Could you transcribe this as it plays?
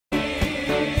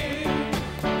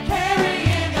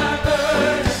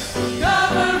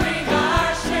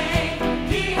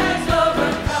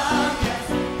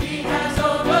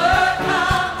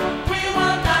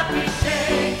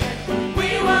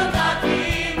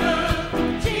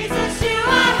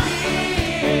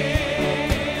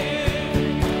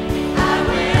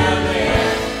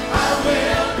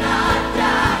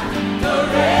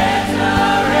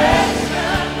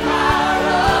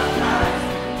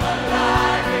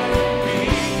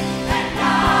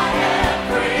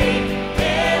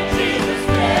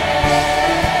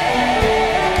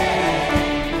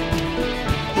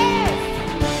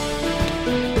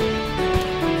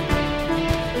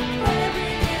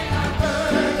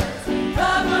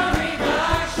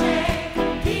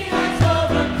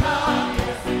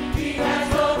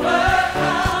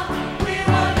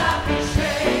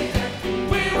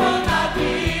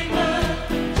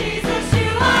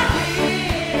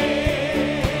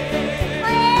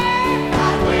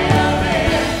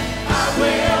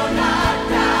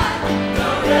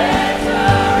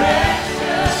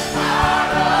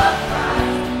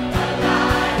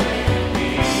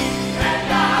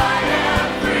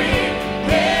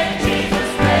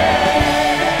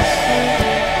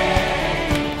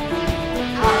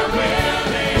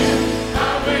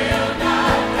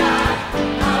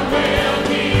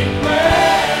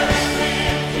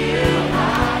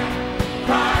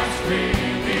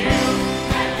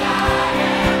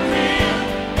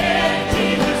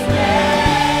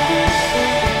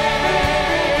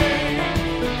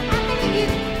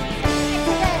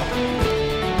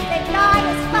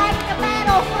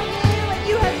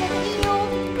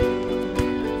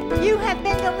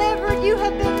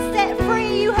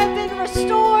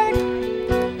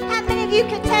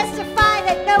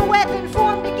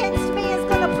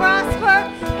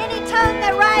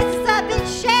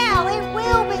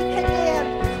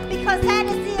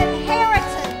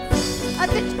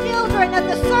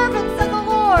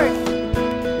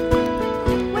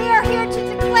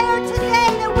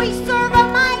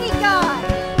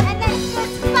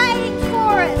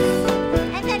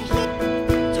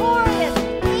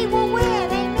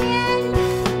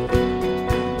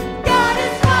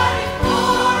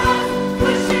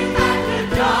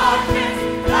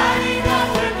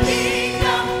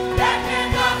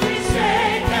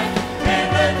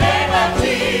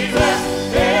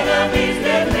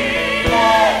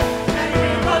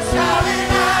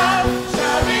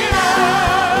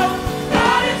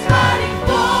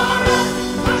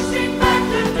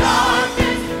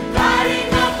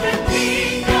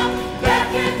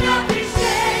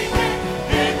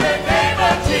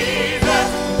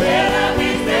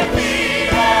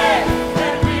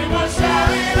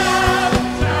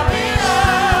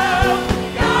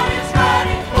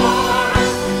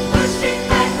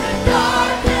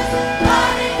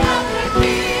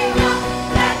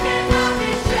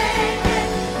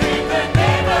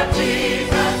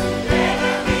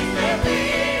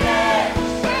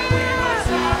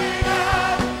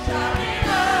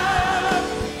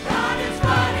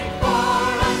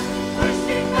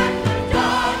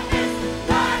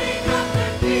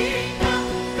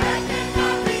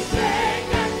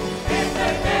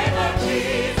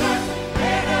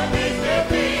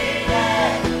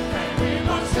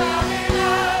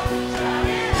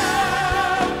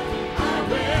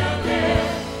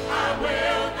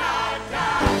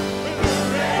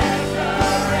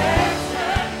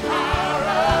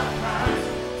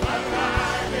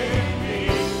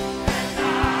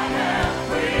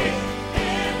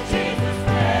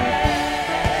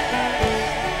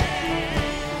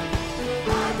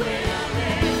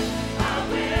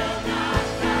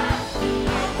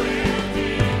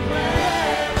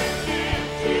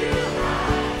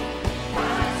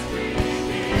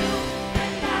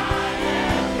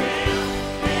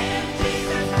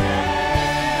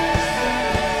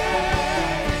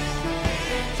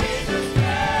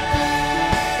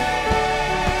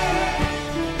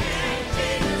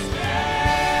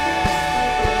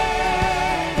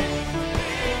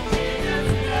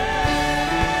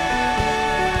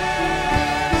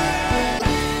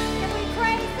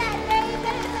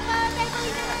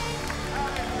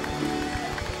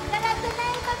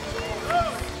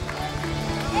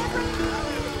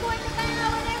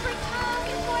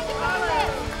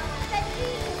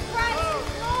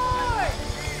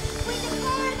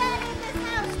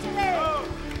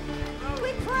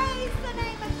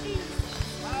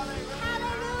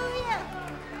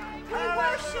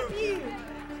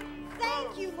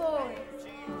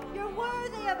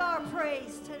of our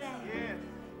praise today. Yes.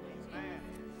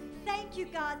 Thank you,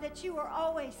 God, that you are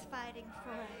always fighting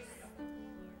for us,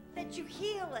 that you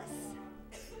heal us,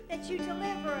 that you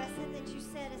deliver us, and that you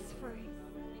set us free.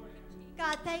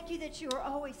 God, thank you that you are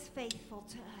always faithful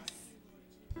to us.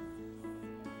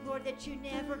 Lord, that you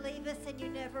never leave us and you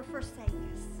never forsake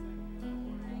us.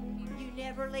 You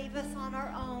never leave us on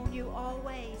our own. You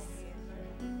always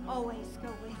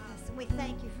go with us. And we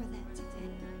thank you for that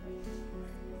today.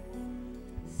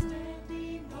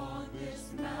 Standing on this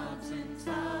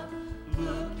mountaintop,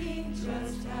 looking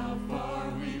just how far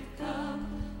we've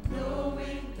come,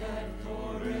 knowing that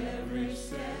for every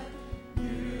step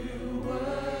you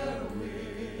were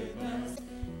with us.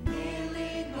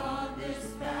 Kneeling on this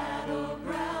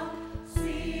battleground,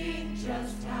 seeing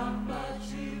just how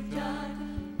much you've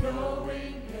done,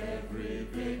 knowing every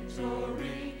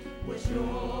victory was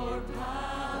your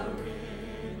power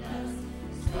in us.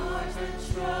 Scars and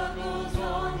struggles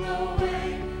on the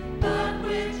way, but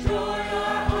with joy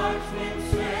our hearts can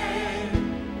sing.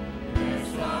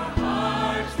 Yes, our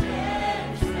hearts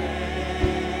can sing.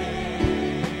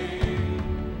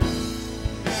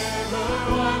 Never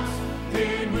once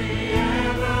did we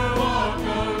ever walk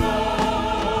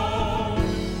alone.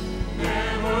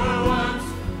 Never once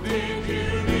did you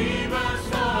leave us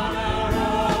on our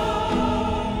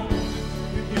own.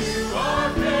 You are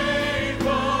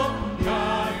faithful,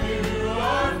 God, you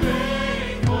are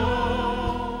faithful.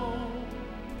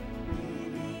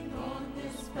 Leaning on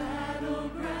this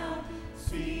battleground,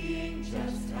 seeing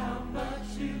just how much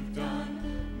you've done,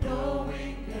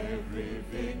 knowing every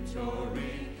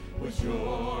victory was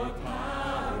your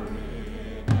power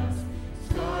in us.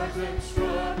 Scars and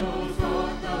struggles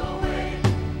on the way,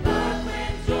 but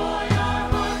with joy our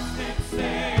hearts can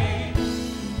sing.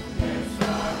 Yes,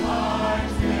 our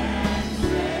hearts can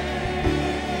sing.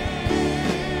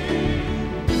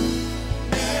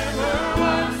 Never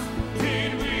once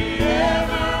did we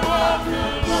ever walk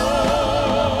alone.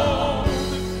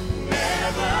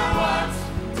 Never once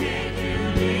did you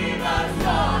leave us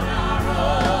on our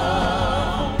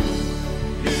own.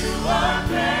 You are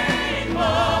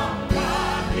faithful,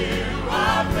 God, you are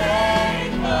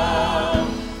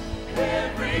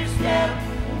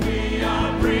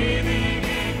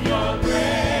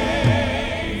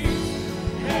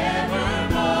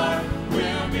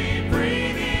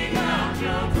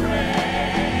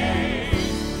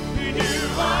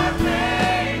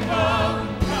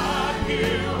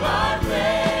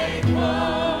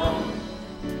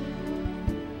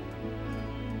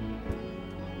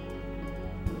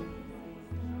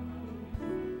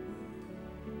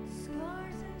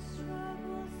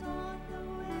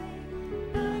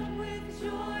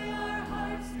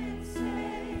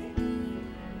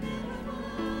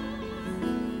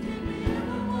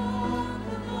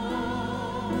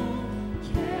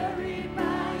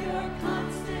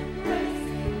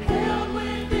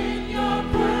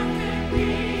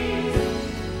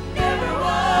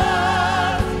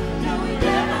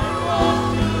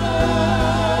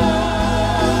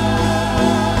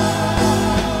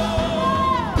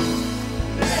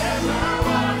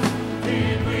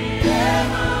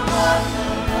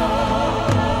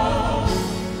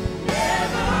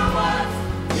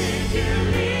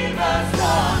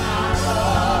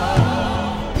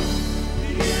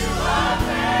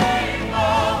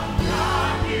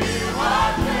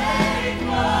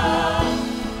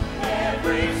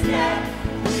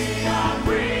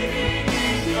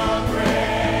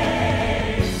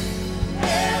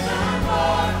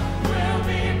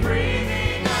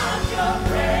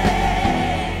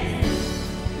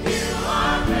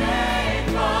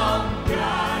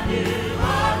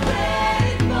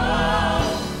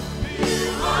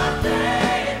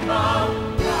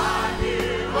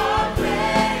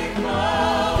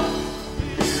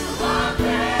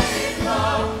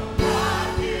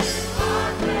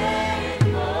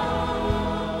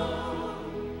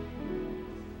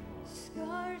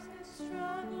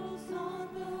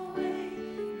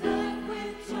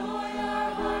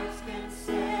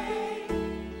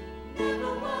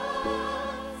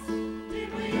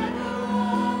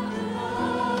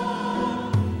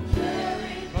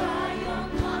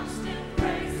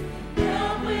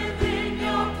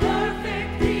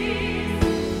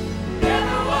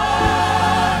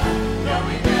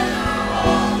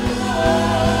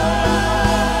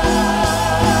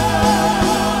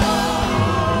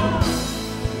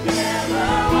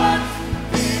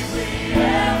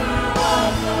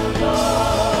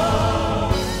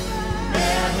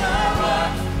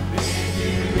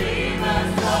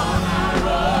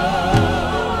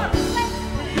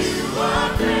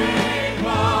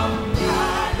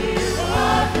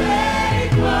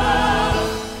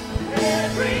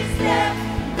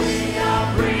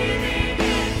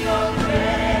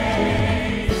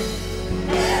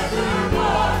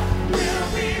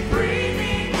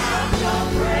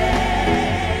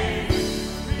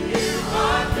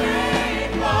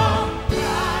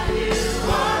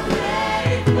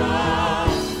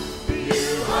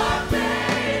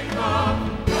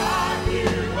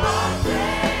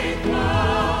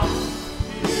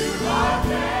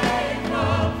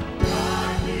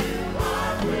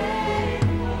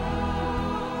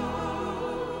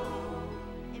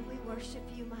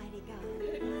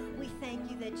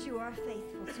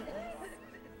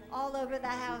all over the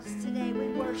house today. We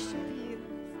worship you.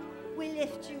 We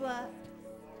lift you up.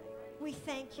 We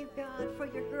thank you, God, for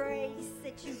your grace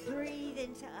that you breathe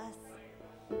into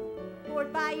us.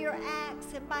 Lord, by your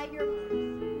acts and by your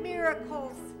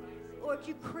miracles, Lord,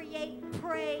 you create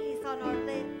praise on our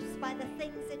lips by the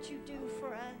things that you do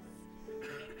for us.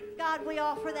 God, we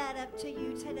offer that up to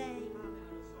you today.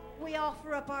 We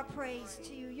offer up our praise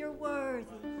to you. You're worthy.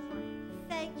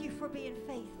 Thank you for being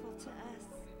faithful to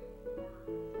us.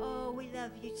 Oh, we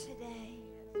love you today.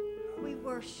 We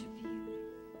worship you.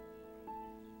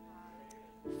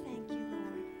 Thank you,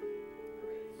 Lord.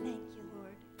 Thank you,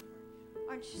 Lord.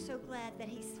 Aren't you so glad that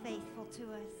he's faithful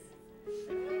to us?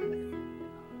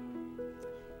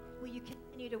 Will you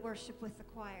continue to worship with the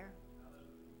choir?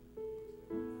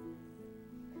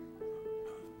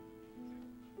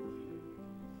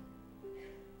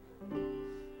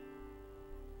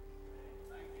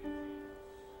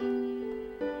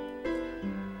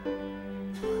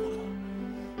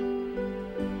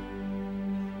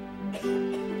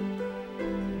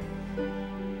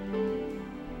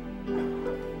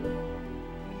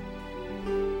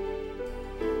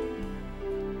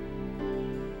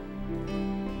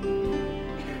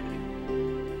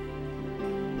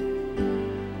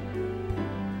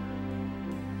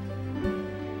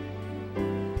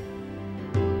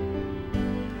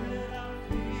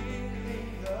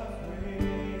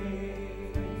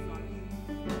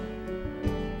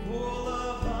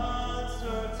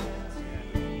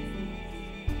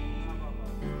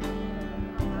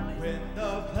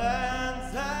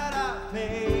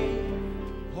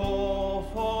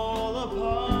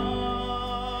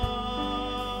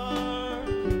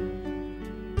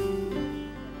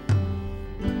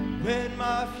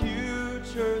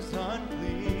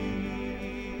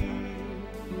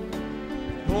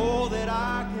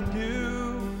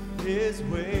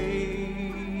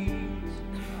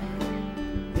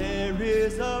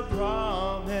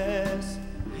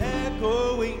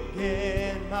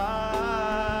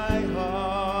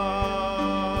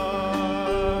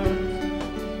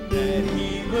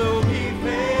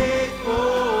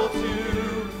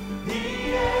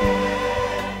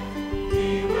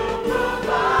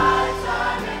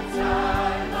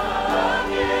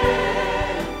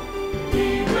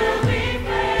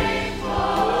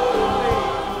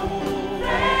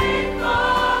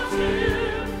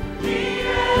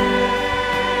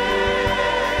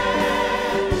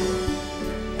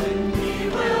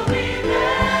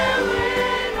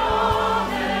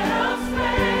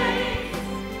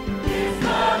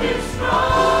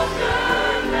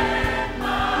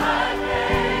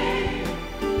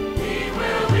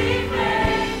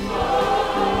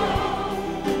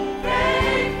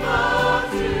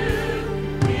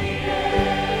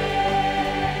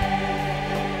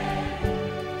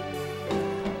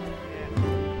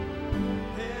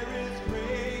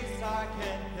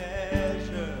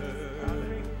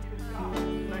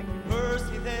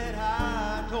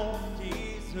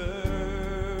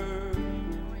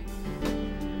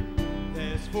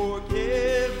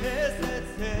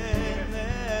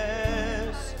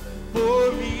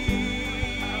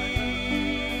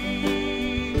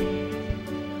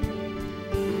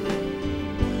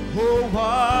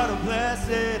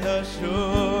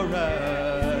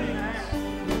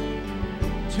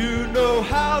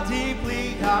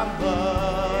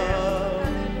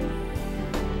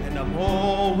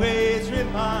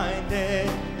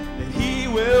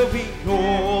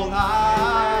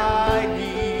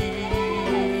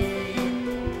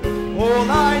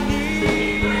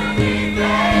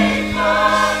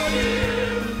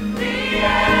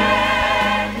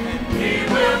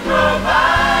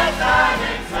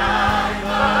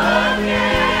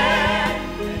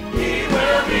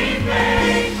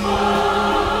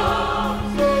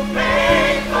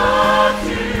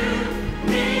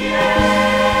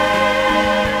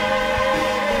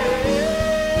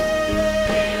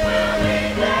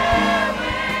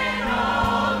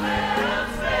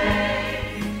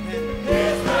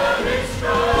 His love is strong.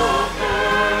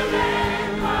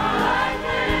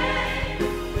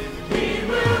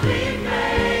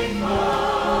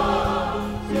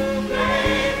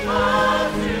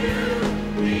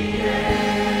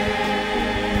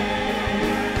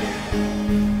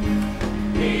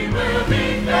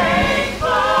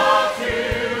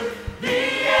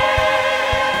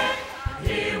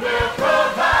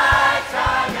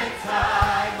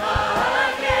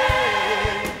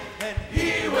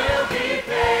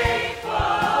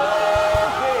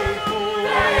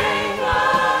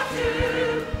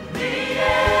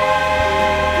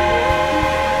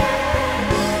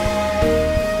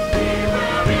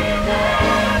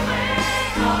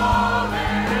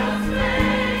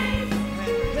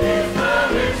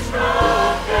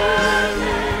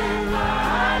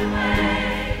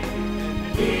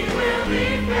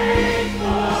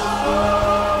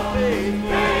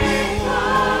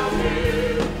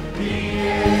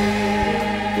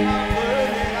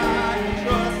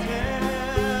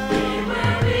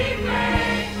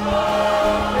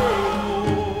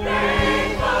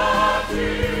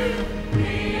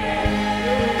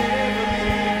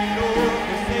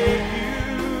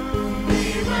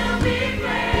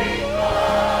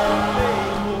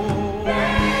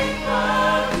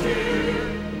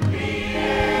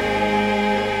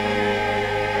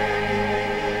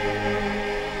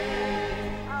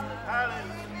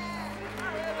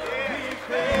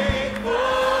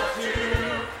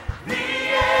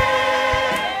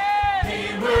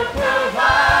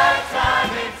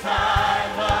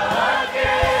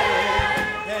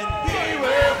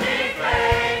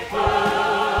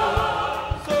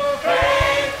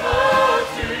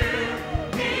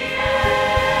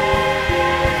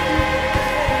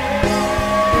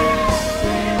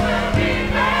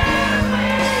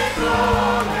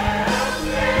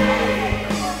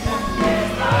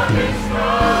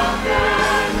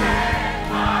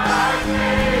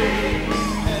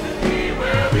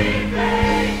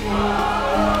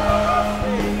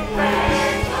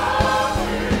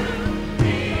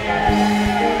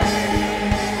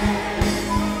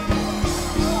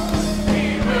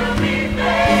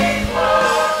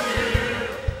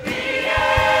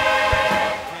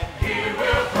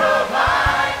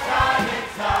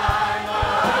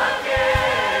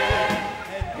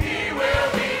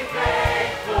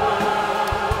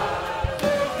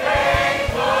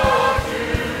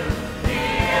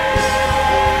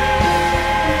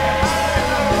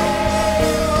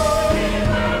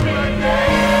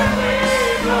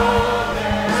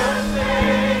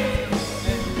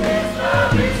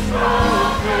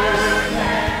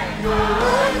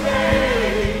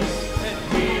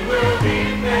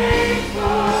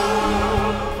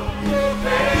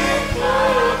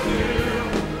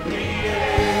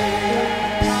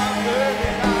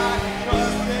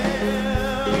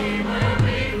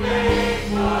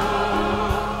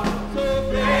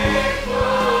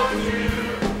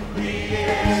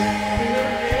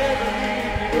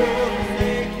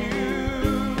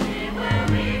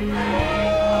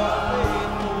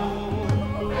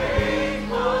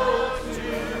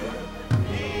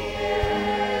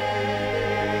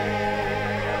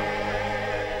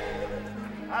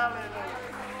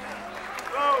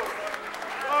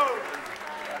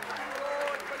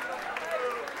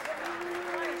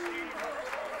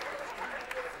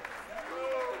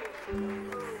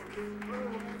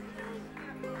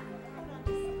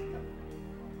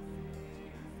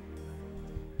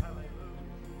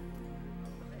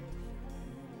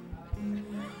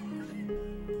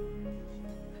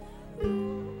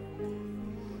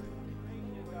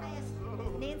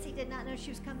 she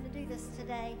was coming to do this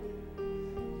today.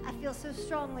 I feel so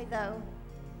strongly, though,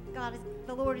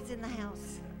 the Lord is in the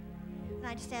house. And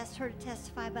I just asked her to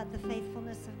testify about the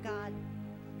faithfulness of God.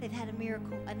 They've had a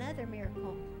miracle, another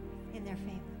miracle in their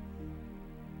family.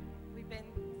 We've been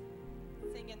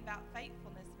singing about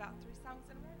faithfulness about 3 songs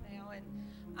in a row now. And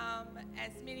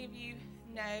as many of you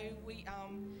know,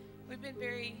 we've been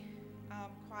very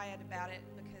quiet about it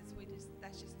because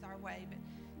that's just our way. But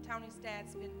Tony's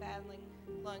dad's been battling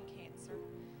lung cancer.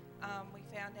 We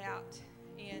found out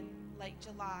in late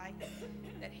July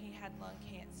that he had lung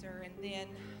cancer, and then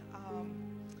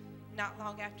not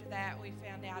long after that we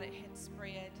found out it had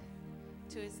spread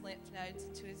to his lymph nodes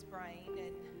and to his brain,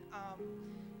 and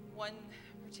one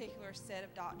particular set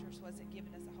of doctors wasn't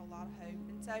giving us a whole lot of hope.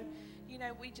 And so,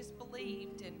 we just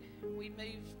believed, and we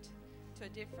moved to a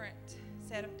different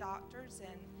set of doctors,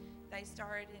 and they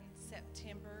started in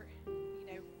September,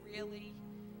 really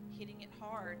hitting it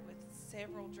hard with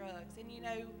several drugs. And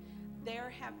there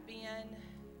have been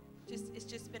it's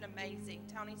just been amazing.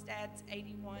 Tony's dad's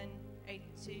 81,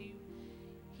 82.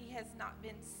 He has not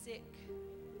been sick.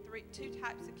 2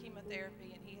 types of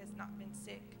chemotherapy, and he has not been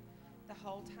sick the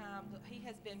whole time. He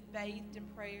has been bathed in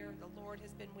prayer. The Lord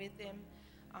has been with him.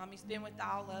 He's been with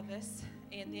all of us.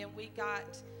 And then we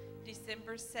got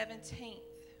December 17th,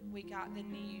 we got the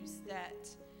news that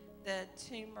the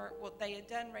tumor, they had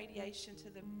done radiation to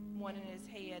the one in his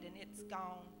head, and it's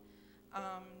gone.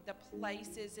 The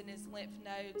places in his lymph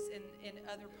nodes and in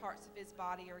other parts of his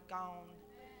body are gone.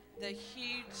 The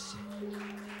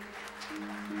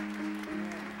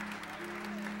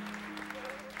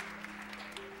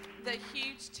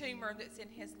huge tumor that's in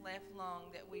his left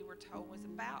lung that we were told was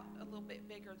about a little bit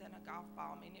bigger than a golf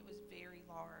ball, I mean, it was very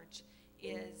large,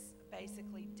 is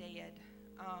basically dead.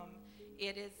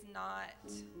 It is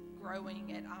not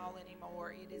growing at all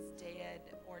anymore. It is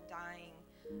dead or dying.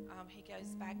 He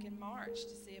goes back in March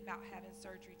to see about having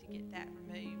surgery to get that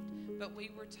removed. But we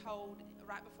were told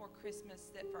right before Christmas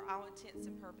that for all intents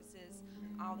and purposes,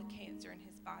 all the cancer in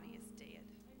his body is dead.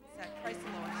 So praise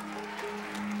the Lord.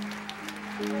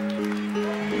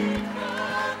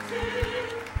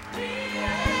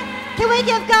 Can we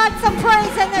give God some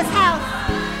praise in this house?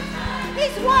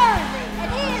 He's worthy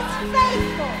and He is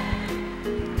faithful.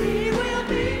 He will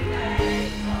be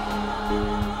faithful.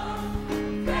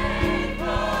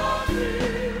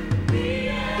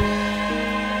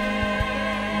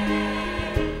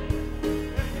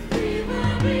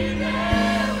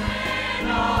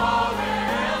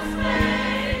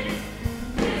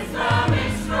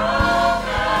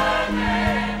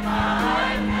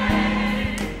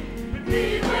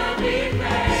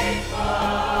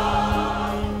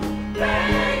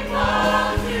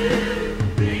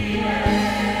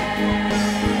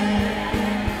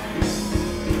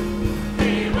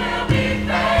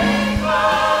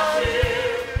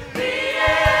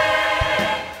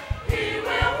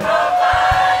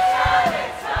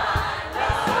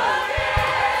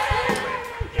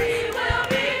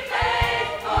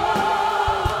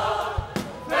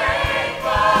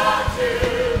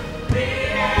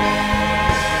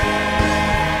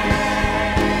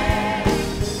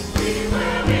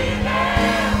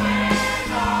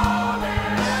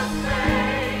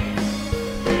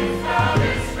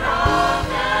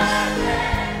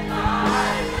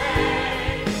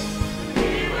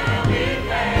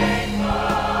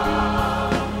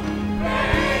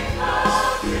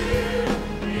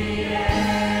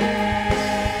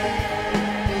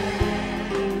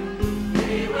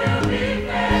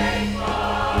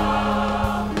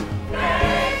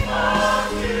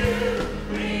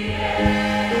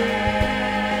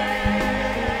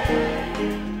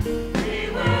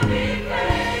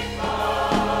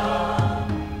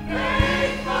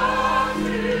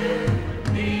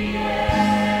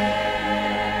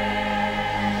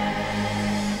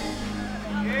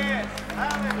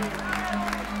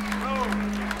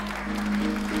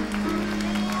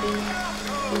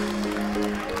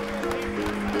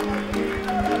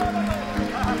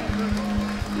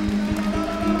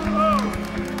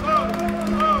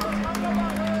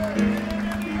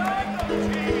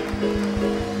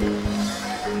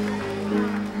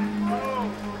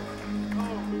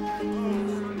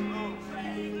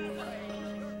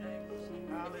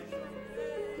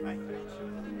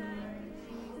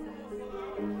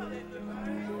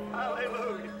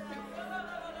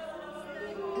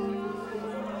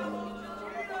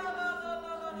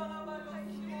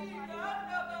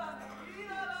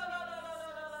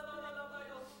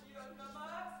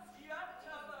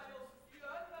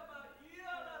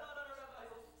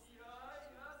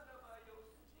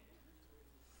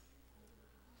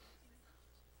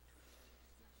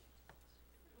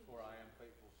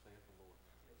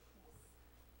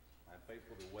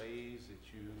 faithful to ways that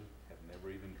you have never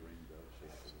even dreamed of,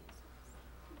 saith the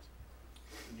Lord.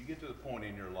 When you get to the point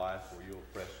in your life where you'll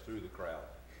press through the crowd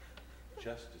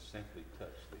just to simply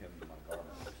touch the hem of my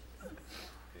garment,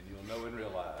 then you'll know and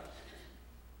realize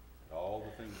that all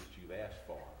the things that you've asked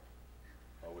for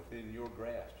are within your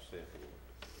grasp, saith the Lord.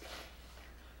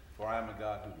 For I am a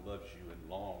God who loves you and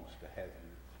longs to have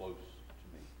you close to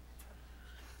me.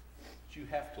 But you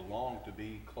have to long to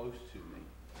be close to me.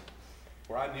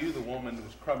 For I knew the woman who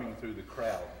was coming through the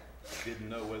crowd didn't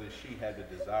know whether she had the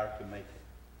desire to make it.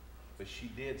 But she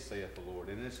did, saith the Lord.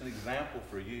 And it's an example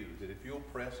for you that if you'll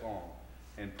press on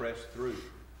and press through,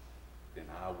 then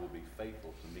I will be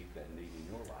faithful to meet that need in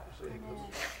your life, saith the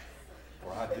Lord.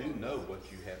 For I do know what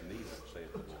you have need of,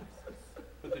 saith the Lord.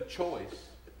 But the choice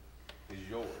is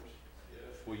yours.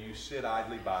 Will you sit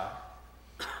idly by,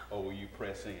 or will you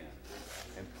press in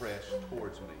and press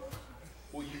towards me?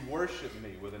 Will you worship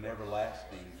me with an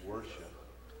everlasting worship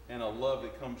and a love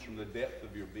that comes from the depth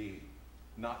of your being?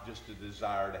 Not just a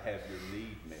desire to have your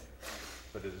need met,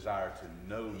 but a desire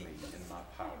to know me in my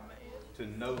power, to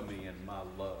know me in my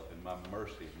love and my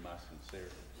mercy and my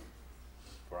sincerity.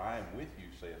 For I am with you,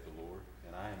 saith the Lord,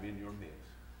 and I am in your midst.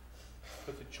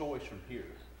 But the choice from here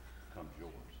comes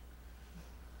yours.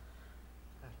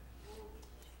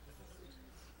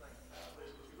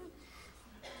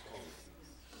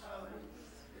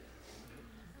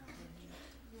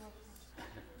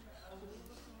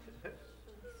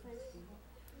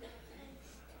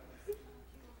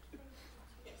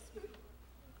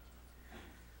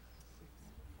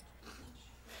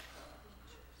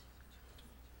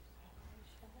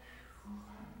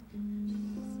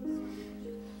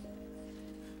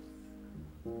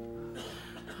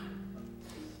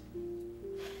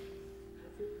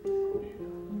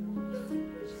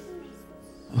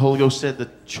 The Holy Ghost said the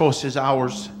choice is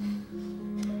ours,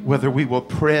 whether we will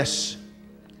press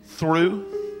through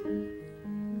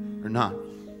or not.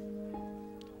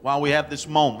 While we have this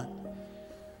moment,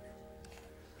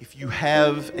 if you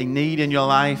have a need in your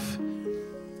life,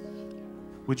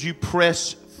 would you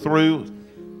press through,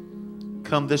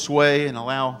 come this way and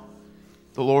allow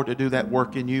the Lord to do that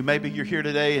work in you? Maybe you're here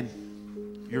today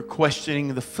and you're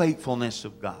questioning the faithfulness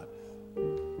of God.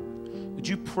 Would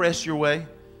you press your way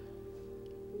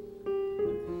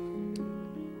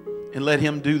and let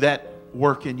Him do that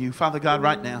work in you? Father God,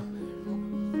 right now,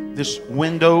 this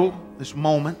window, this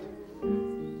moment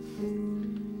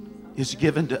is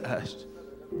given to us.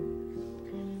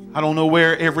 I don't know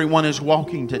where everyone is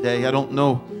walking today. I don't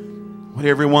know what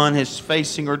everyone is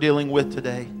facing or dealing with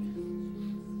today.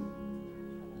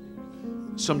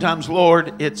 Sometimes,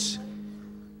 Lord,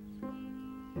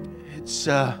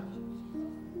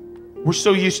 we're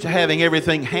so used to having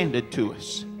everything handed to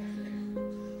us.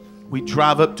 We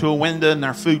drive up to a window and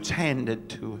our food's handed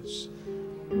to us.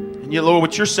 And yet, Lord,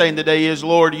 what you're saying today is,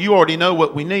 Lord, you already know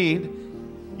what we need.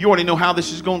 You already know how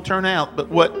this is going to turn out. But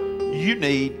what you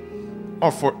need are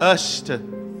for us to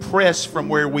press from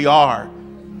where we are,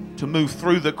 to move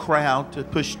through the crowd, to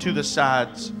push to the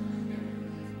sides,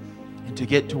 and to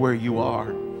get to where you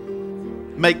are.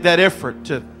 Make that effort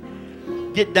to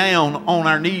get down on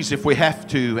our knees if we have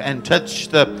to, and touch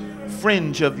the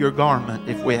fringe of your garment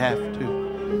if we have to,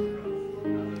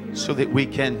 so that we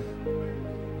can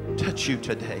touch you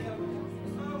today.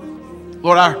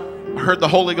 Lord, I heard the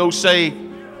Holy Ghost say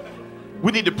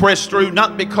we need to press through,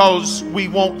 not because we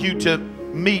want you to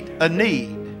meet a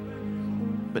need,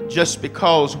 but just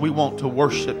because we want to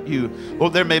worship you.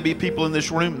 Lord, there may be people in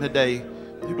this room today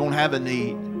who don't have a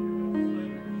need,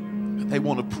 but they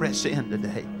want to press in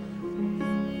today.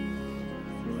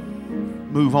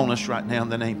 Move on us right now in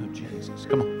the name of Jesus.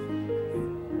 Come on.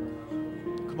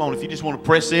 Come on, if you just want to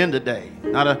press in today.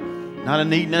 Not a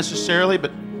need necessarily,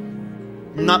 but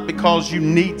not because you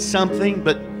need something,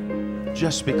 but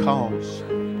just because.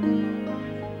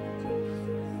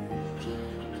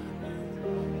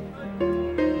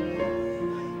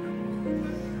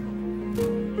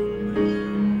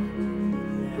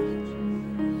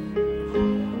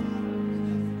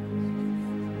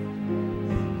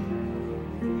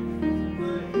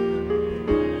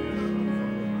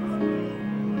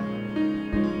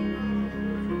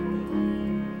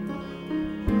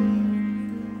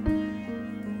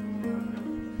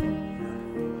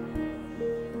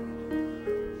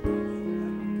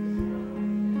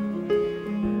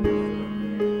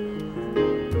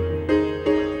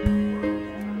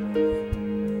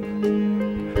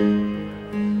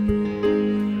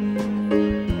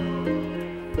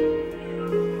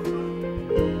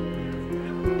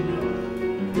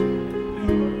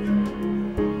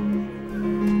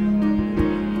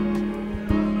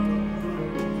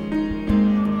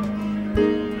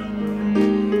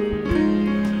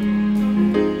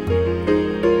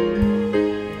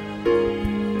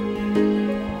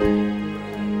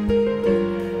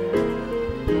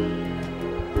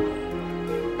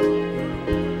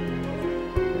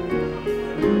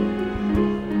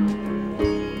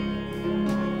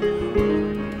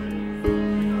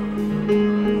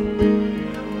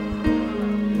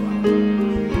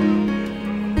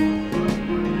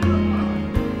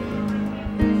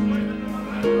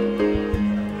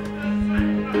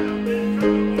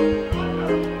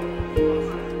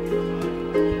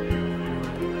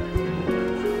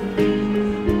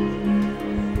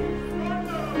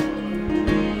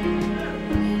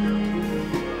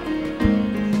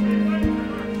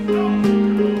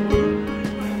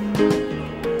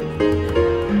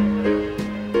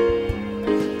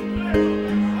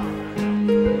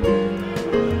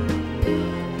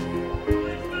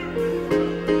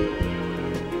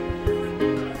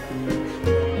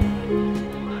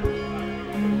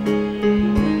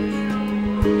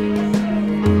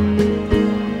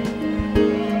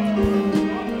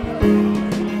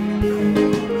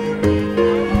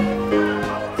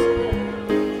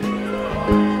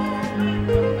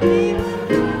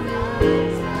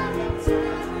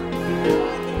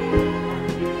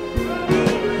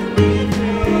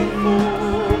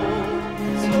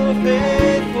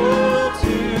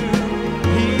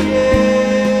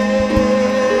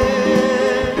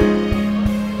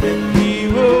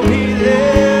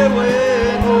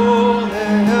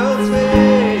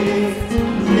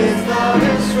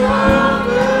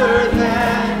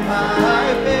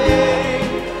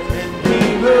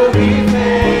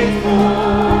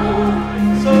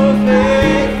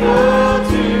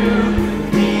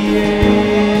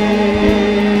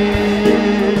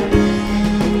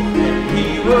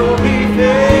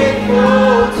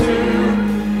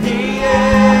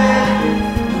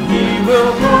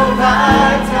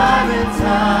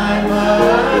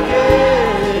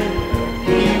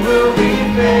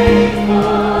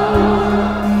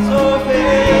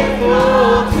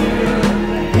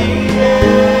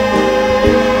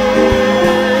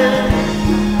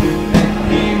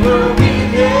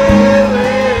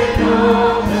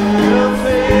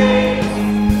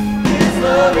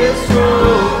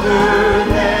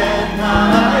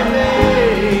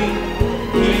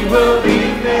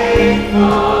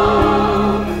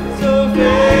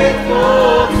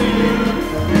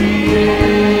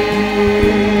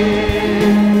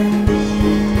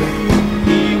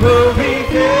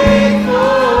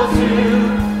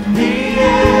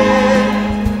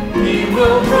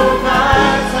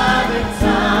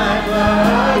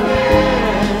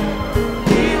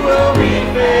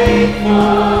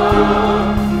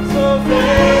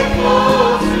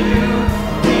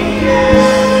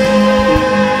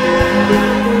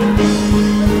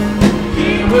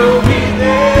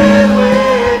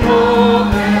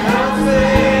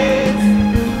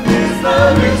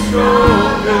 is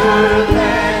stronger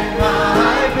than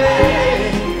my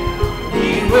pain. He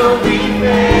will be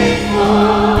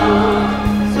faithful,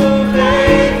 so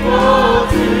faithful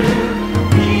to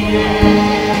the end.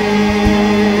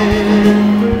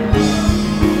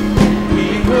 He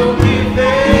will be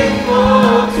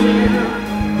faithful to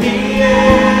the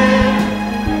end.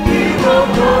 He will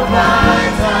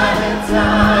provide time and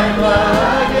time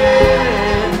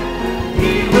again.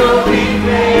 He will be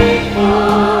faithful,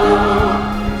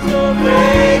 so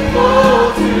faithful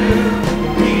to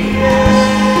the end.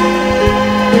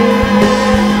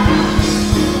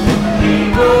 He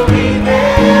will be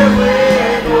there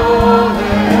when all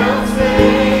else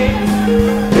fails.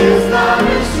 His love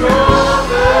is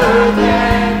stronger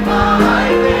than my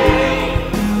pain.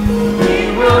 He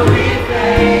will be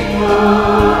faithful,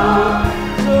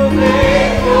 so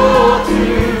faithful to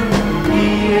the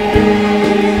end.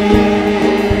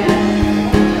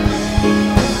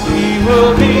 He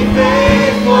will be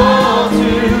faithful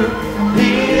to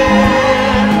the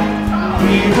end.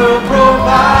 He will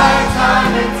provide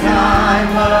time and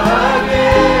time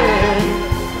again.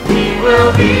 He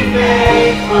will be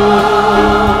faithful,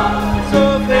 so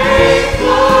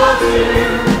faithful to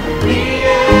the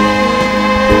end.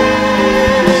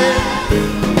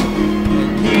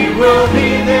 He will be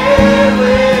there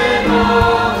when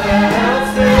all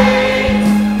else fails.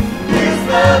 His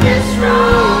love is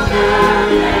stronger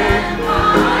than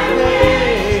my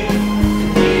pain.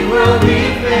 He will be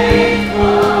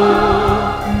faithful,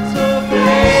 so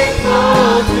faithful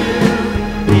to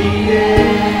the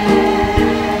end.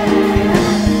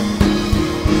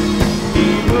 He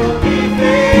will be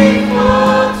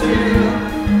faithful to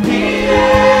the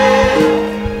end.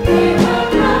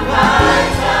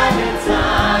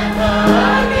 He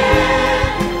will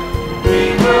provide time and time again. He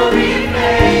will be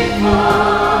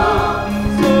faithful,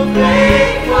 so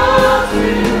faithful to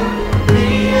the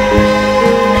end.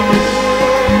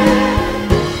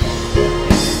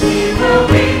 He will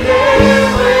be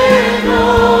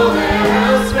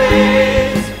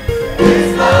there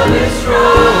when all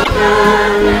else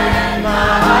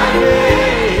fails. His love is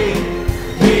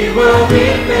stronger than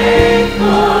my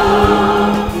pain.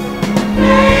 He will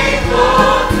be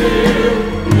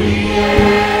faithful,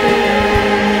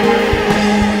 faithful to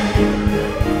the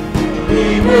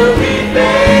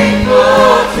end.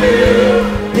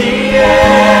 He will be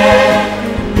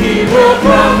faithful to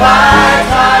the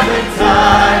end.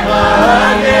 He will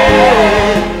provide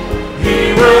time and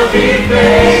time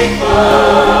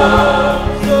again. He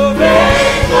will be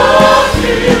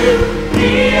faithful,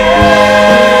 so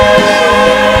faithful to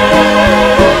the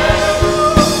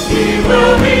end. He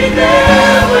will be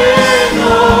there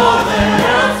when all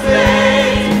else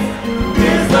fails.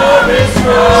 His love is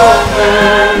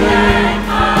stronger than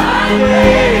my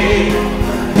pain.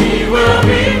 He will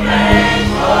be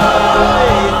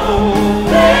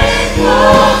faithful,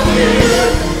 faithful to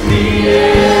the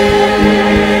end.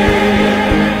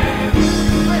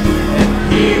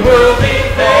 He will be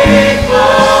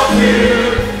faithful to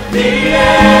the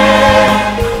end.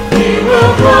 He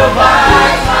will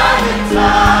provide time and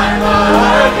time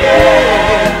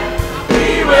again. He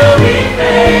will be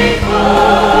faithful,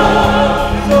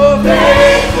 so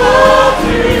faithful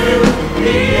to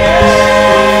the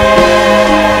end.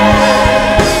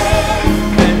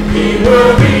 And he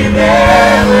will be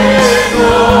there when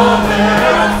all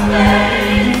else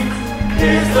fails.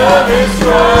 His love is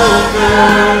stronger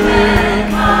than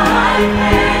my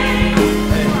pain.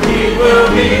 And he will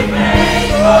be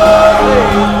faithful,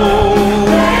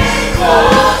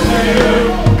 faithful to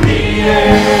the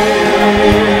end.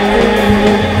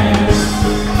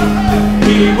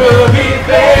 He will be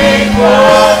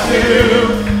faithful to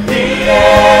the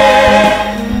end.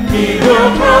 He will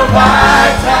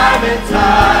provide time and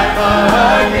time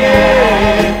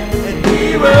again. And he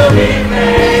will be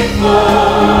faithful,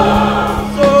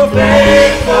 so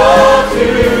faithful to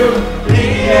the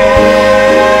end.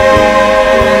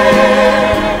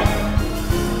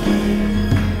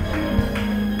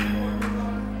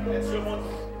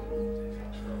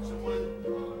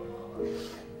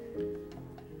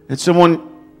 Did someone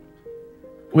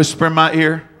whisper in my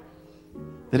ear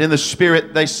that in the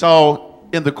spirit they saw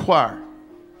in the choir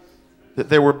that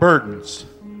there were burdens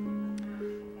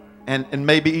and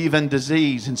maybe even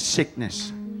disease and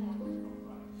sickness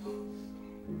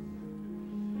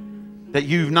that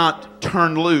you've not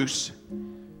turned loose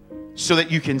so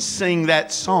that you can sing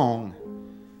that song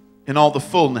in all the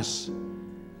fullness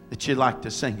that you'd like to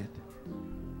sing it?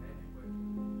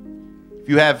 If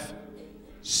you have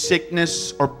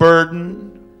sickness or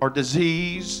burden or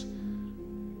disease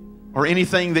or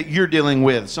anything that you're dealing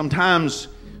with, sometimes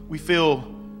we feel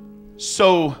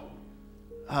so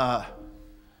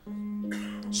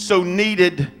so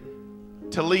needed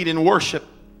to lead in worship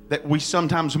that we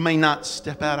sometimes may not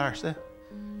step out ourselves.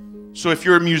 So if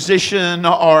you're a musician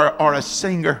or a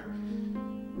singer,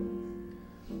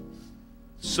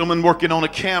 someone working on a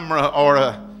camera or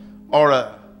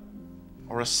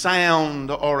a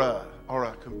sound or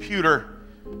a computer,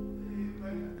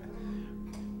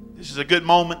 this is a good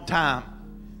moment in time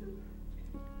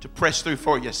to press through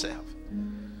for yourself.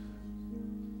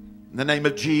 In the name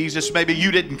of Jesus, maybe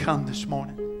you didn't come this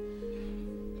morning,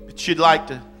 but you'd like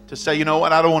to say, you know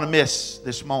what, I don't want to miss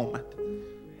this moment. I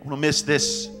want to miss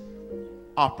this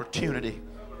opportunity.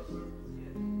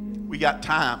 We got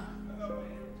time.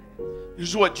 This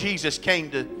is what Jesus came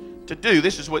to do.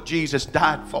 This is what Jesus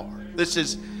died for. This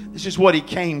is what He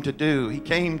came to do. He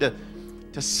came to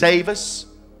save us,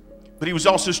 but He was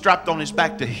also strapped on His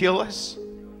back to heal us.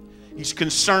 He's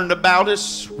concerned about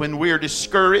us when we're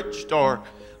discouraged or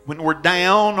when we're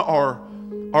down or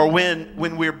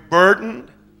when we're burdened.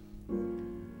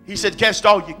 He said, cast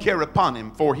all your care upon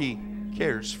Him, for He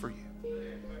cares for you.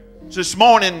 So this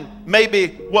morning, maybe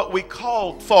what we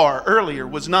called for earlier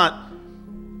was not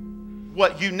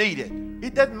what you needed.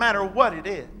 It doesn't matter what it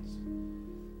is.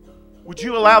 Would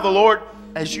you allow the Lord,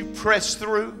 as you press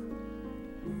through,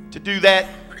 to do that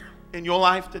in your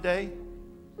life today?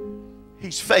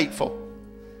 He's faithful.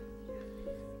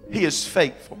 He is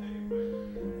faithful.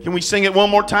 Can we sing it one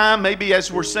more time? Maybe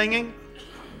as we're singing,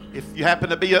 if you happen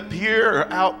to be up here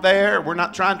or out there, we're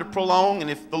not trying to prolong,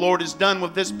 and if the Lord is done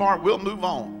with this part, we'll move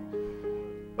on.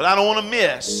 But I don't want to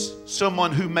miss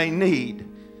someone who may need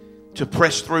to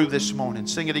press through this morning.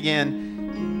 Sing it again.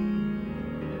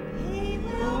 He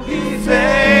will be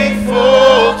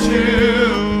faithful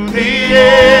to the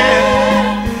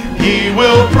end. He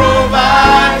will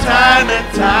provide time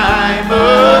and time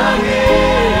again.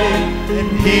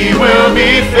 And He will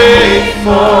be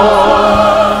faithful,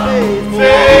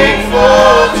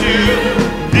 faithful to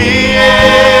the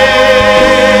end.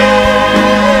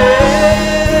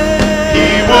 He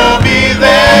will be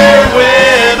there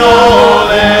when all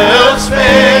else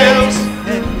fails,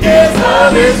 and His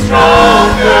love is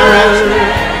stronger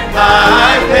than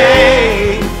my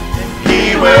pain. And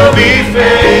He will be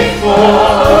faithful,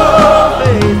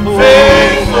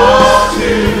 faithful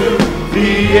to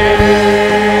the end.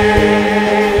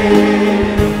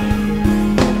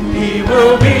 He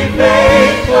will be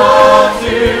faithful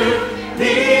to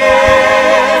the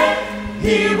end.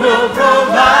 He will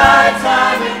provide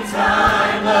time and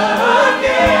time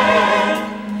again.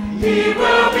 He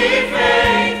will be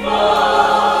faithful,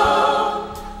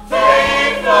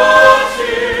 faithful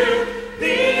to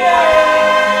the end.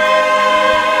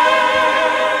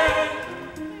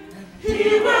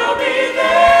 He will be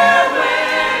there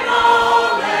when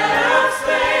all else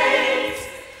fades.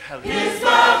 His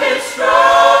love is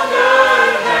stronger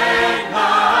than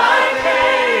my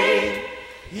pain.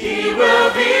 He will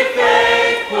be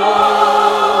faithful,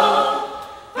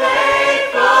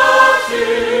 faithful to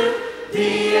the end.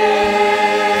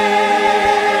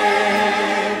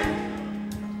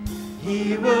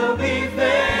 He will be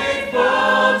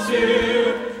faithful to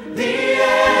the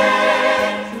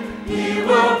end. He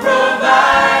will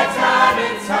provide time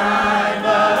and time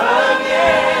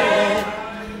again.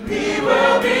 He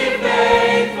will be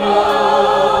faithful,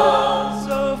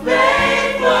 so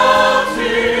faithful to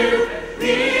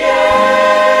the end.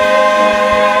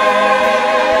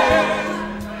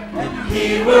 And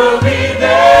He will be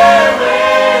there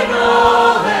when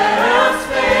all else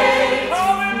fades.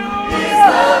 His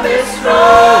love is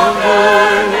stronger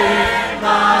than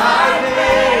my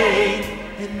pain.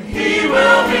 And He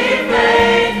will be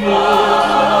faithful,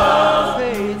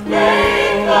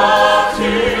 faithful to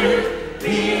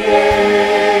the end.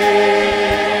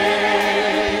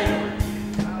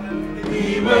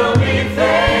 He will be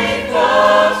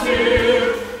faithful to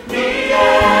the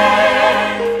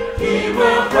end. He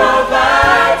will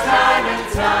provide time and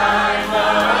time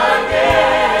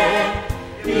again.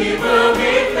 He will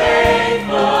be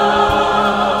faithful,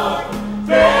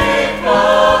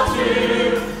 faithful to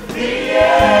the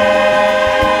end.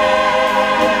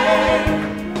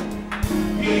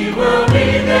 He will be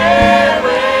there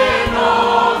when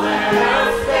all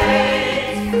else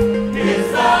fades. His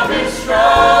love is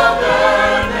stronger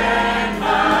than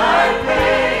my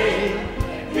pain.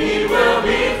 He will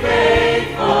be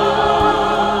faithful,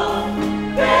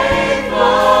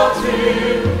 faithful to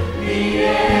the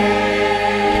end.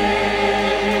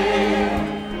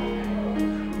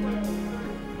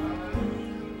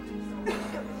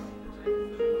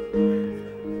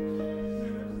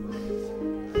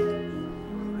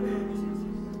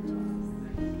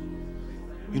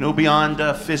 You know, beyond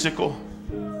physical,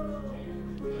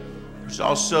 There's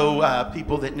also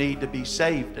people that need to be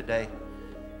saved today.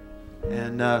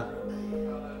 And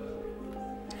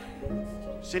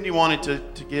Cindy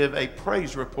wanted to give a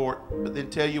praise report, but then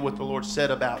tell you what the Lord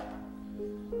said about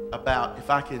if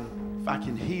I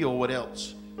can heal, what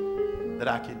else that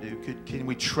I can do. Can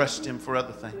we trust Him for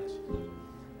other things?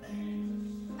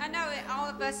 I know that all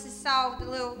of us has saw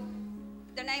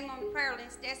the name on the prayer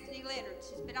list, Destiny Leonard.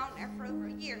 She's been on there for over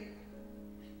a year.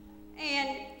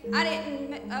 And I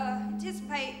didn't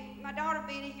anticipate my daughter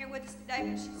being in here with us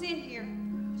today, but she's in here.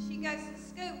 She goes to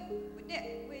school with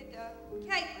Caitlin,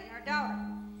 our daughter.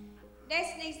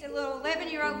 Destiny's the little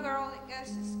 11-year-old girl that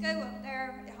goes to school up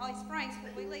there at Holly Springs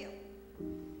where we live.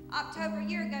 October a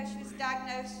year ago, she was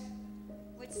diagnosed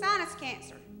with sinus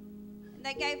cancer. And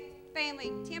they gave the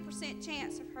family 10%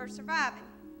 chance of her surviving.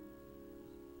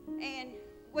 And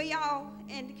we all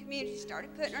in the community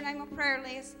started putting her name on prayer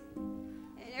list,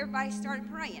 and everybody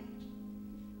started praying.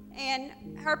 And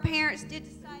her parents did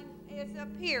the same as up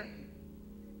here.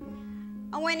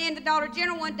 I went into Dollar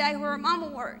General one day where her mama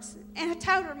works, and I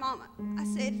told her mama, I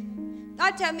said,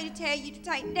 God told me to tell you to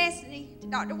take Destiny to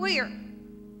Dr. Weir.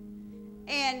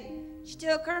 And she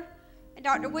took her, and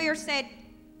Dr. Weir said,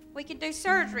 we can do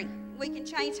surgery, we can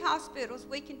change hospitals,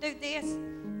 we can do this.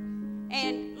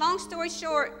 And long story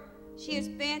short, she has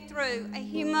been through a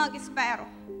humongous battle.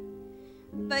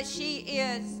 But she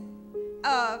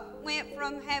went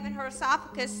from having her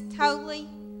esophagus totally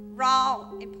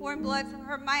raw and pouring blood from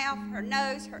her mouth, her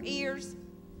nose, her ears,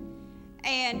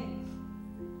 and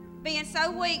being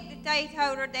so weak that they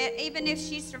told her that even if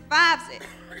she survives it,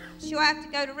 she'll have to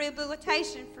go to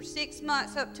rehabilitation for 6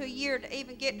 months up to a year to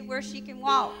even get to where she can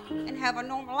walk and have a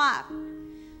normal life.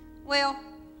 Well,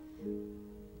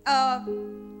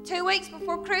 2 weeks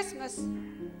before Christmas,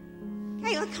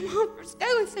 Kayla come home from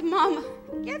school and said, Mama,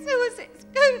 guess who was at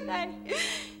school today? She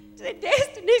said,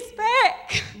 Destiny's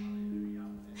back.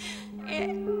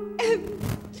 And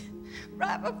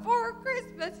right before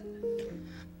Christmas,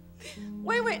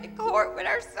 we went to court with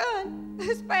our son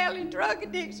who's battling drug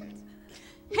addictions.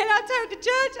 And I told the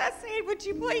judge, I said, would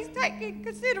you please take into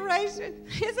consideration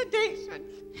his addiction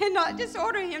and not just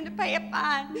order him to pay a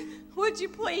fine? Would you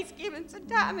please give him some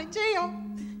time in jail?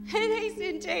 And he's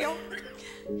in jail.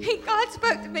 God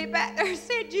spoke to me back there and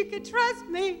said, you can trust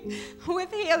me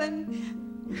with healing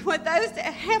with those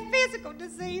that have physical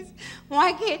disease.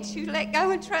 Why can't you let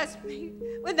go and trust me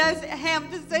with those that have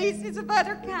diseases of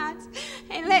other kinds?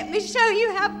 And let me show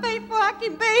you how faithful I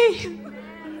can be.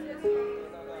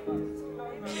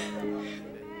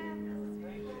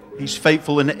 He's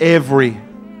faithful in every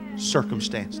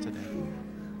circumstance today.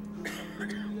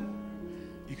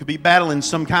 You could be battling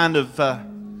some kind of hallelujah.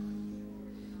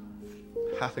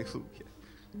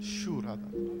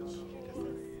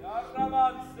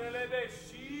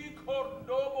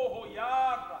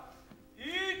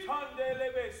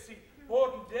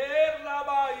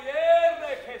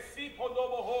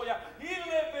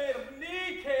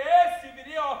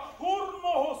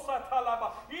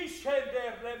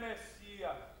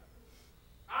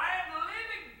 I am the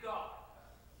living God.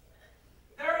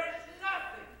 There is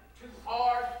nothing too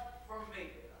hard for me.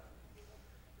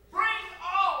 Bring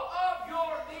all of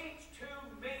your needs to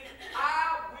me.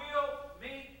 I will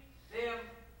meet them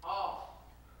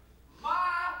all.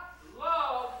 My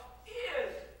love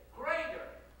is greater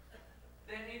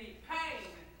than any pain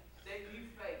that you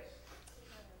face.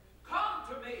 Come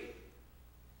to me.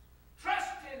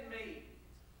 Trust in me.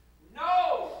 Know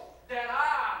that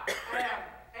I am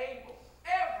able.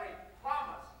 Every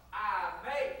promise I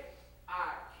make,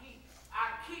 I keep. I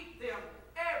keep them,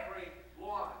 every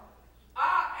one.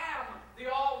 I am the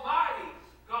Almighty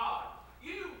God.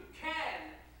 You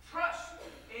can trust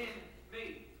in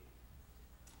me.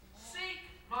 Seek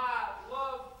my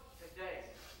love today.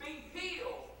 Be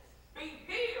healed. Be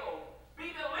healed.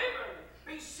 Be delivered.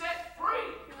 Be set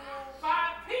free.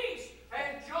 Find peace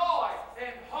and joy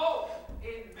and hope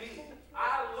in me.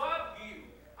 I love you.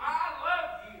 I love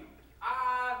you.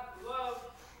 I love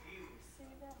you.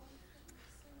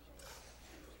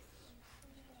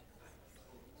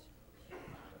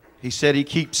 He said He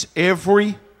keeps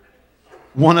every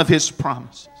one of His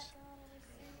promises.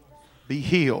 Be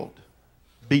healed.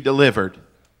 Be delivered.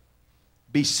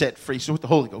 Be set free. So what the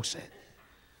Holy Ghost said.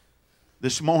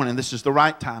 This morning, this is the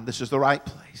right time. This is the right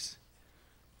place.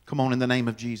 Come on, in the name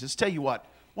of Jesus. Tell you what,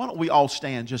 why don't we all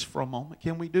stand just for a moment?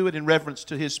 Can we do it in reverence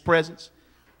to His presence?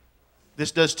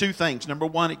 This does two things. Number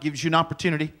one, it gives you an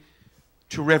opportunity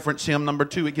to reverence Him. Number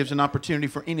two, it gives an opportunity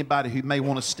for anybody who may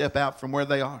want to step out from where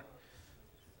they are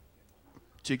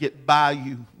to get by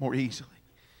you more easily.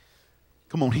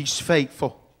 Come on, He's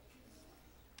faithful.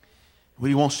 What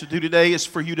He wants to do today is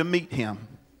for you to meet Him.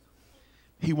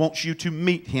 He wants you to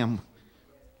meet Him.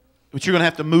 But you're going to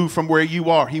have to move from where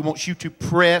you are. He wants you to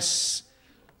press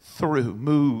through.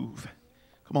 Move.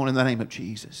 Come on, in the name of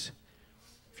Jesus.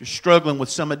 If you're struggling with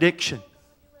some addiction,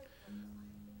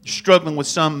 you're struggling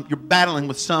with you're battling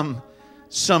with some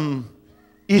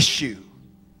issue.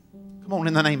 Come on,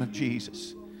 in the name of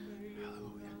Jesus. Hallelujah.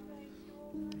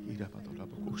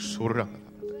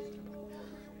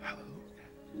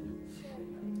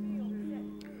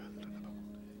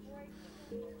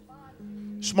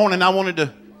 This morning I wanted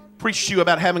to preach to you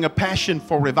about having a passion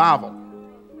for revival.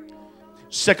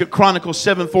 2 Chronicles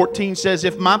 7:14 says,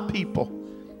 if my people,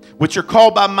 which are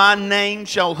called by my name,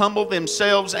 shall humble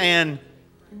themselves and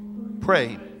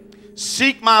pray,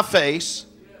 seek my face,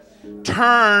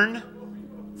 turn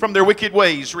from their wicked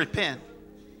ways, repent.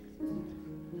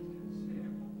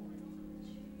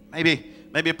 Maybe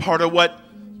a part of what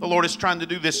the Lord is trying to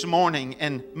do this morning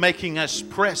and making us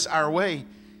press our way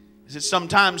is that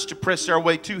sometimes to press our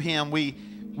way to Him, we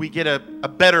get a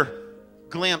better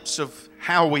glimpse of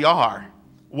how we are,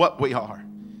 what we are.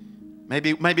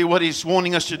 Maybe what He's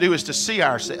wanting us to do is to see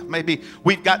ourselves. Maybe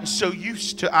we've gotten so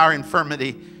used to our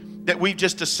infirmity that we've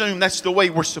just assumed that's the way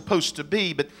we're supposed to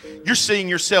be. But you're seeing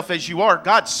yourself as you are.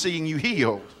 God's seeing you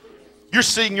healed. You're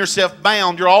seeing yourself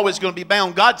bound. You're always going to be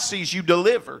bound. God sees you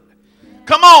delivered.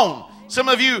 Come on. Some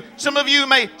of you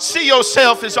may see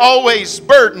yourself as always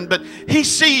burdened, but He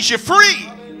sees you free.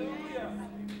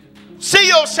 See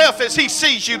yourself as He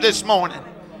sees you this morning.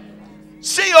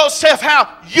 See yourself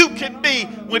how you can be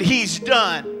what He's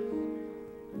done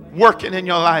working in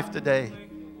your life today.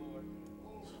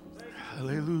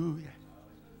 Hallelujah.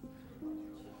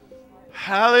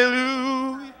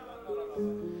 Hallelujah.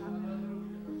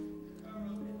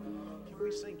 Can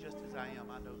we sing Just As I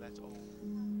Am? I know that's old.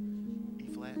 E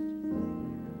flat.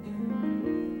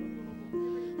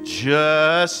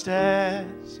 Just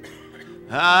as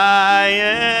I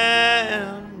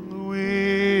am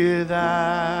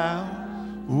without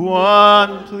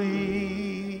one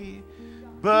plea,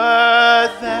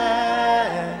 but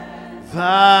that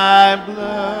Thy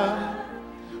blood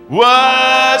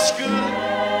was good,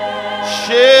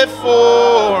 shed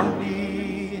for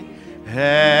me,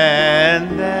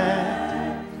 and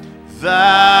that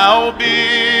Thou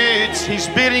bidst. He's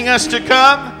bidding us to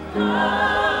come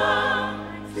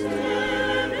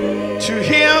to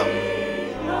Him.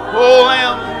 Oh,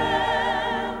 Lamb.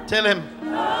 Tell Him,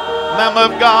 Lamb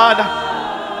of God,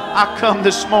 I come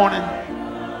this morning.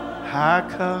 I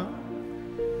come.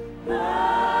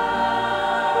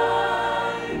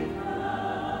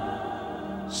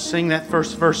 Sing that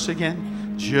first verse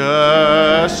again.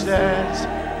 Just as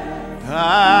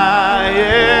I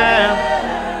am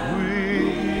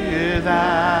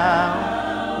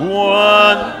without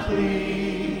one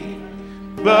plea,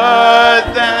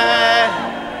 but that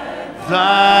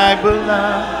Thy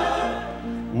blood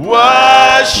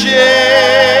was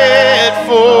shed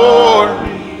for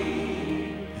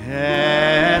me,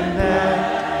 and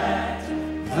that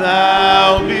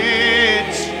Thou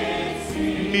bidst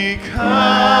me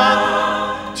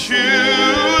come to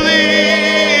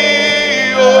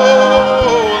Thee, O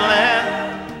Lamb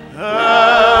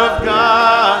of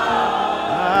God,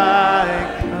 I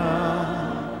come.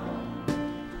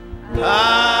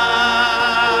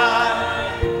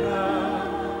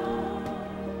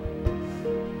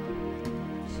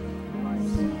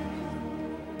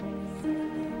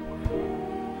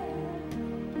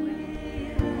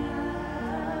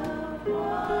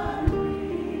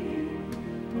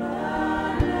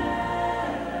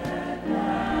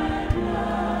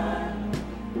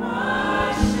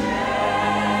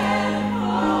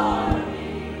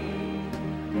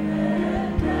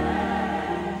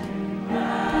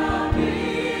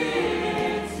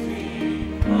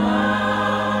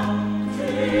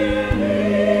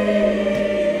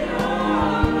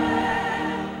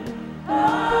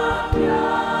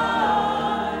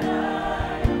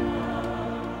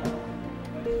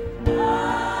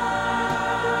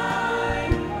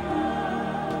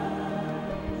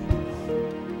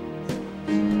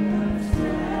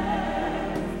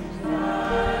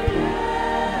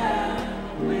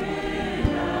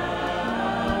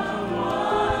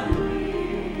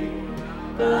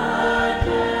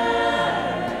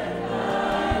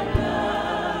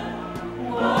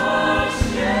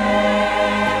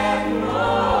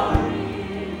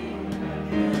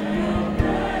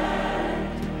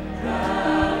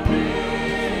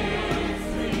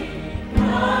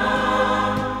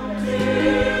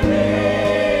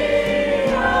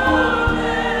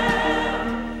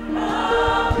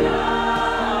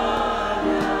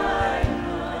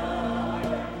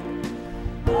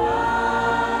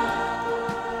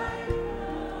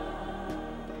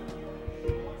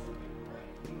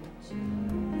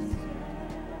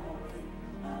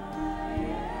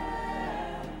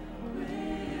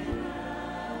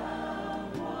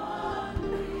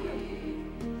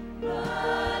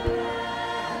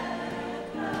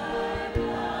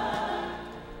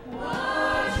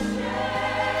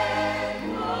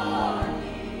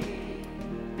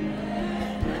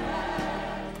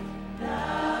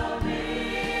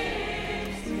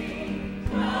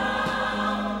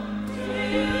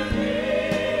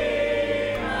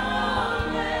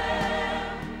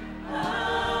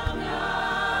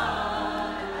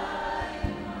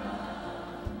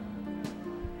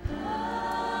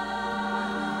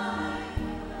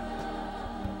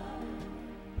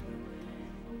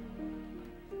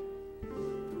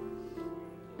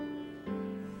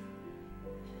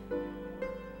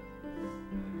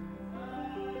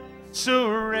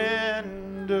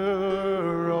 surrender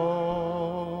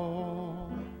all.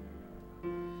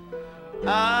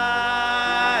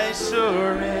 I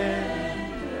surrender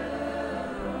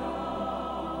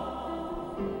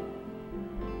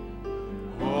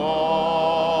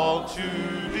all to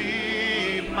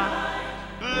Thee, my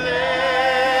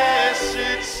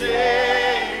blessed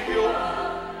Savior.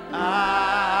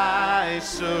 I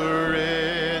surrender.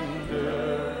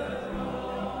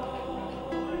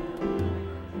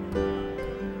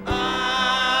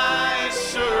 I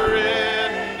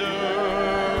surrender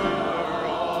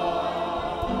all.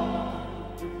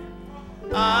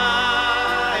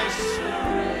 I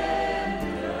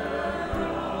surrender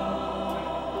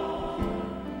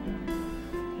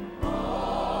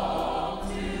all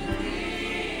to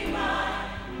Thee, my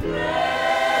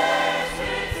blessed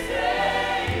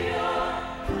Savior.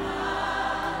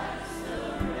 I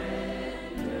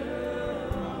surrender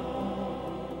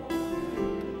all.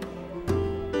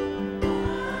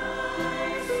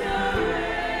 I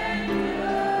surrender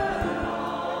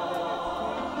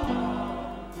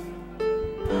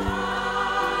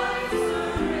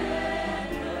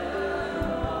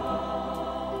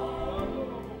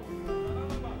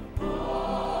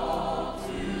all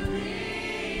to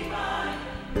Thee, my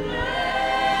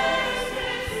blessed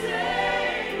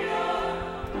Savior.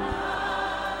 I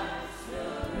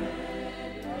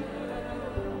surrender.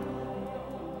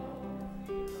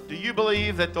 Do you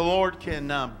believe that the Lord can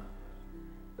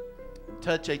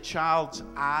touch a child's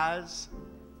eyes,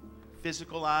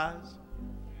 physical eyes?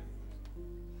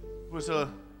 There was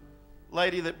a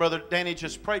lady that Brother Danny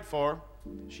just prayed for.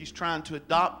 She's trying to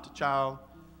adopt a child.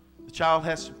 The child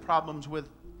has some problems with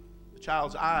the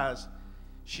child's eyes.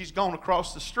 She's gone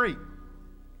across the street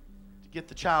to get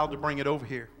the child to bring it over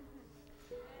here.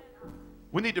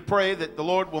 We need to pray that the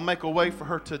Lord will make a way for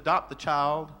her to adopt the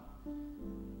child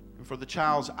and for the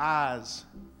child's eyes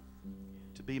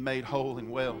to be made whole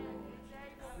and well.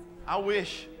 I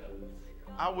wish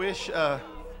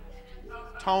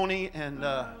Tony and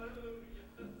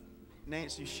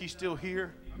Nancy, she's still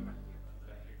here.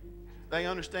 They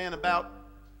understand about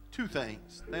two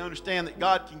things. They understand that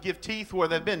God can give teeth where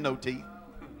there have been no teeth.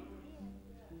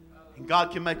 And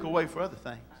God can make a way for other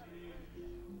things.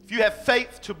 If you have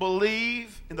faith to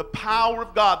believe in the power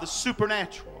of God, the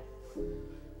supernatural.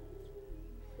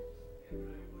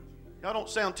 Y'all don't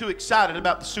sound too excited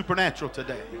about the supernatural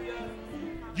today.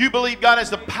 You believe God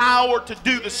has the power to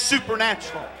do the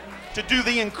supernatural, to do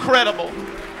the incredible.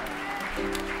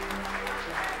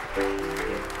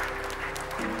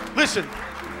 Listen,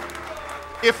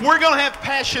 if we're going to have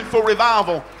passion for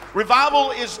revival, revival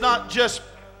is not just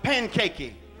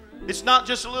pancakey. It's not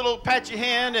just a little pat your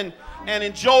hand and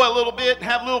enjoy a little bit,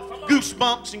 have little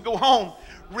goosebumps and go home.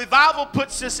 Revival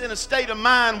puts us in a state of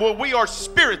mind where we are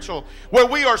spiritual, where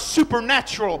we are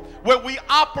supernatural, where we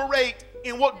operate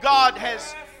in what God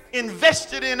has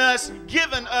invested in us,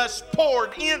 given us,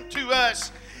 poured into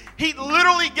us. He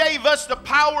literally gave us the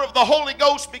power of the Holy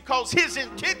Ghost because His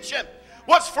intention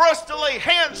was for us to lay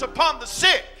hands upon the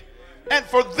sick and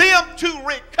for them to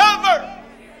recover.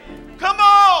 Come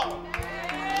on.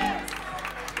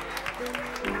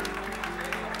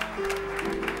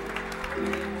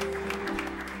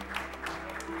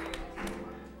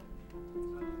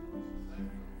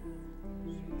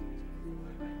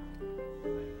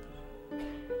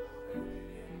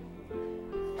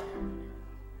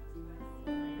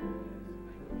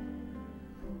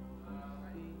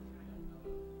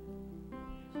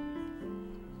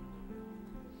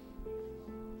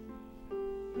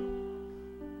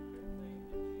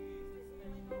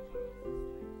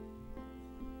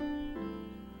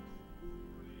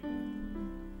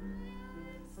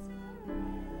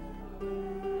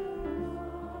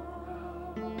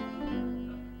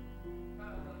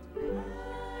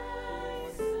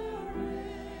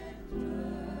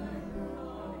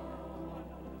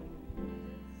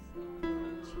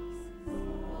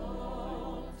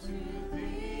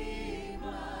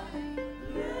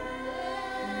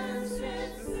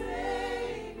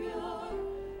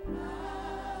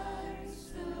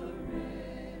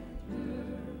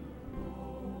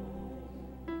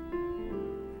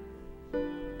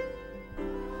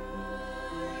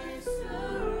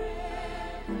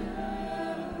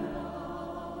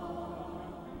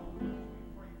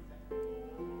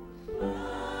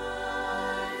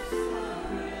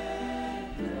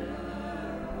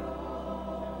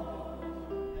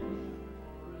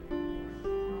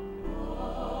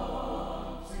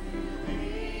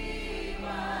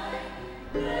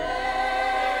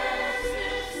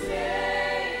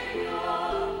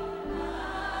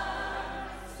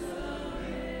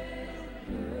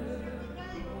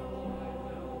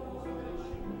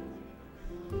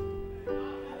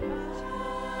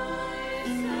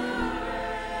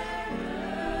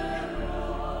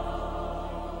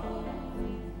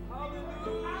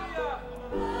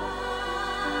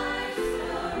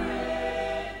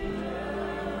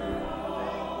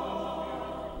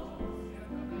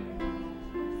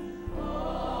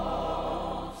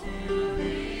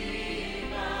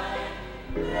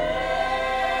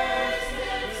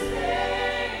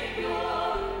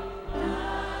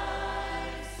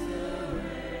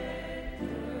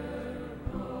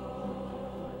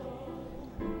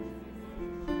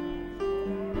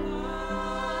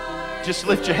 Just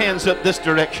lift your hands up this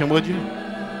direction, would you?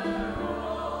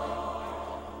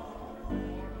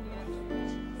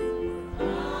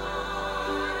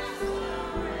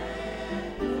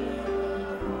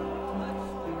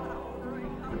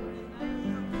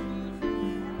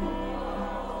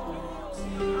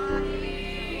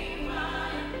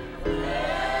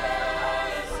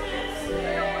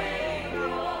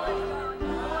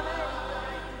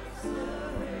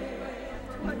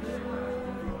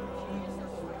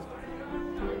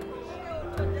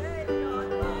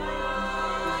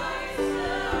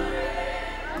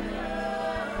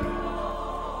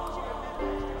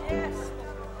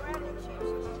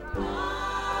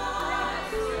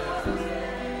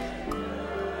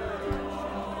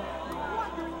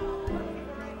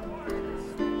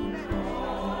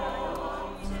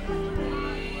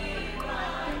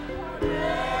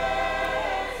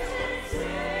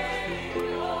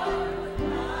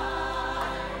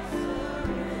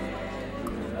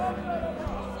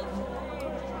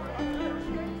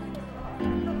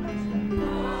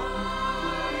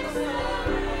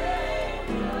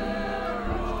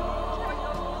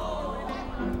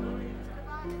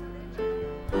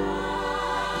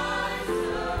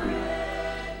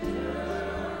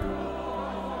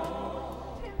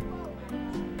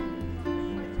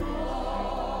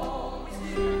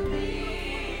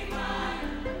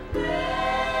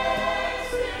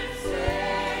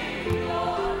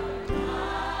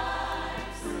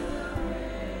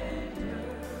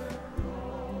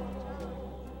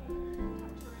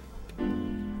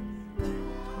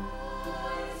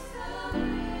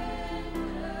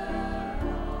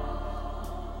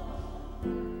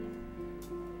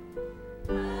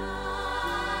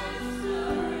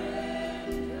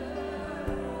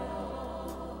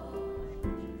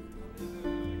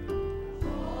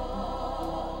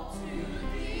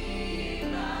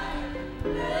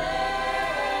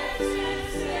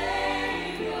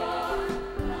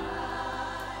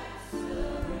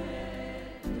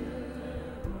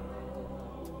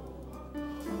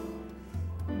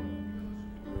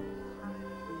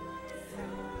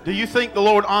 Do you think the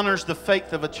Lord honors the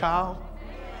faith of a child?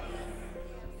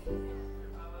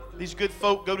 These good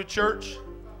folk go to church.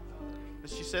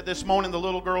 As she said this morning, the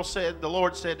little girl said, the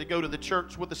Lord said to go to the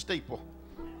church with the steeple.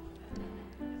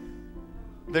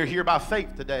 They're here by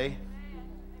faith today.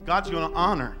 God's going to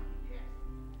honor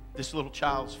this little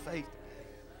child's faith.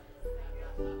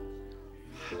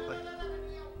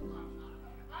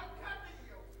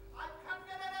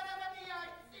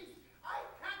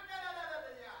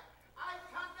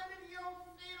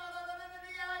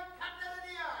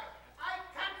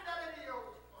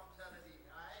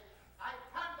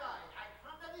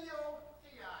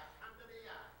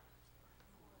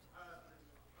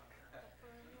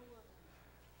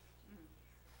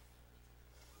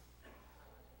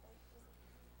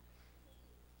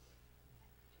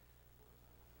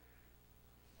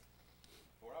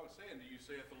 I was saying to you,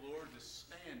 saith the Lord, to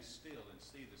stand still and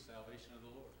see the salvation of the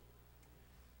Lord.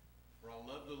 For I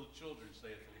love little children,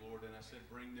 saith the Lord, and I said,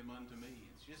 bring them unto me.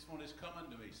 It's just one is come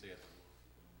unto me, saith the Lord.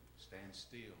 Stand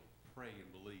still, pray and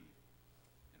believe,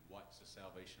 and watch the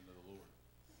salvation of the Lord.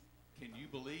 Can you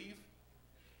believe?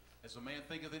 As a man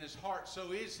thinketh in his heart, so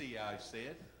is he, I've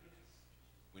said.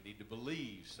 We need to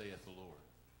believe, saith the Lord.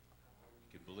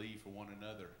 You can believe for one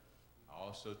another. I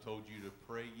also told you to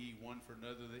pray ye one for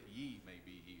another that ye may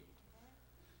be healed.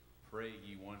 Pray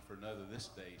ye one for another this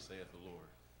day, saith the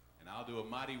Lord. And I'll do a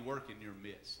mighty work in your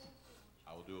midst.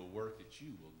 I will do a work that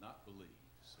you will not believe,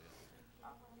 saith the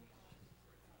Lord.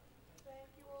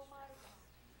 Thank you, Almighty God.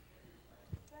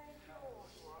 Thank you, Lord.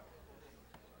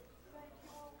 Thank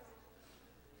you, Lord.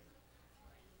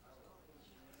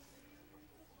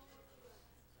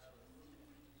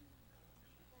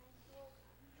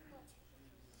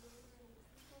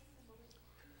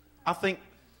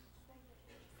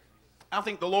 I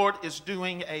think the Lord is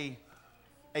doing a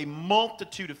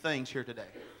multitude of things here today.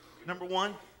 Number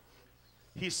one,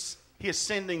 He is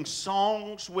sending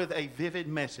songs with a vivid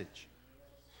message.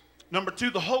 Number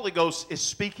two, the Holy Ghost is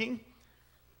speaking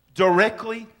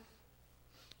directly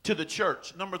to the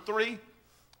church. Number three,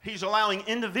 He's allowing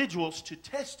individuals to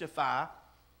testify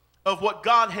of what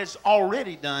God has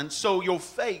already done so your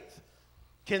faith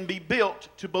can be built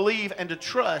to believe and to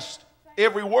trust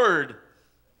every word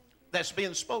that's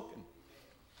being spoken.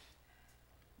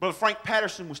 Brother Frank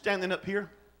Patterson was standing up here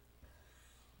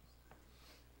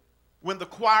when the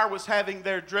choir was having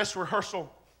their dress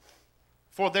rehearsal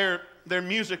for their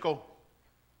musical.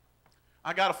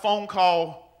 I got a phone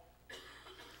call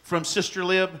from Sister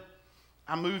Lib.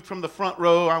 I moved from the front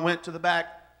row. I went to the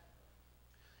back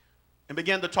and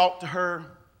began to talk to her.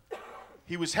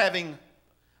 He was having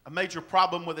a major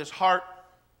problem with his heart.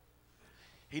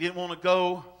 He didn't want to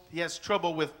go. He has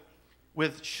trouble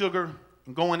with sugar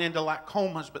and going into like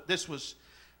comas, but this was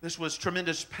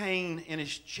tremendous pain in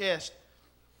his chest.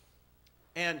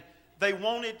 And they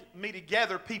wanted me to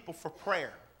gather people for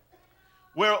prayer.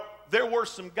 Well, there were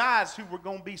some guys who were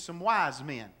going to be some wise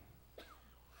men.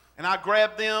 And I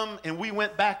grabbed them and we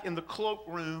went back in the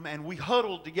cloakroom and we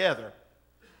huddled together.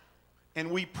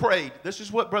 And we prayed. This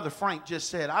is what Brother Frank just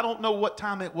said. I don't know what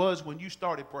time it was when you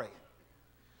started praying.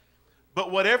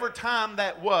 But whatever time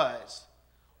that was,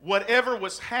 whatever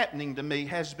was happening to me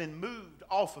has been moved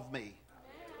off of me.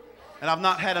 And I've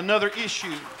not had another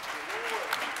issue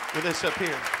with this up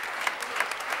here.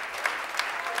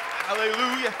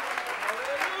 Hallelujah.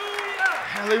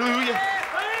 Hallelujah.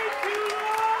 Thank you,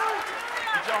 Lord.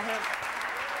 Did y'all have?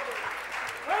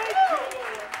 Thank you,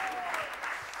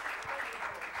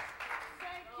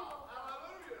 Lord.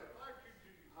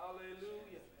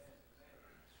 Hallelujah.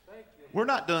 Thank you. We're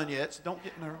not done yet, so don't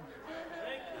get nervous.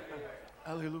 Thank you.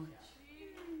 Hallelujah.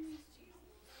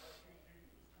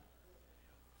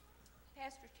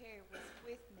 Pastor Terry was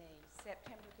with me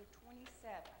September the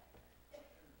 27th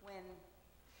when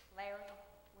Larry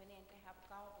went in to have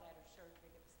gallbladder surgery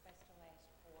that was supposed to last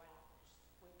 4 hours.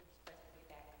 We were supposed to be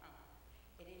back home.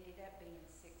 It ended up being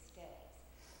 6 days.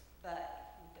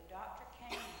 But when the doctor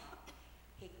came out,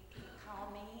 he called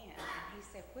me in and he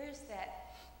said, "Where's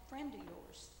that friend of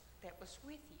yours that was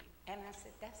with you?" And I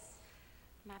said, "That's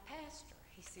my pastor."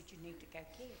 He said, "You need to go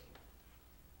get him."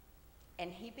 And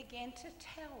he began to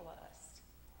tell us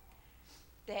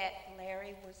that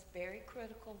Larry was very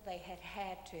critical. They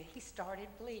had to, he started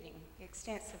bleeding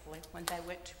extensively when they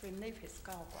went to remove his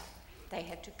gallbladder. They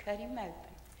had to cut him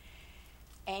open.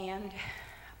 And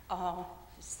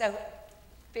so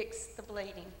fix the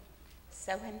bleeding,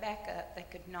 sew him back up. They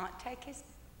could not take his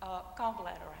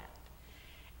gallbladder out.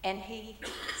 And he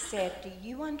said, "Do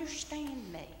you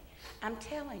understand me? I'm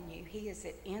telling you, he is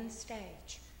at end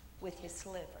stage with his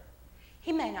liver.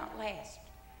 He may not last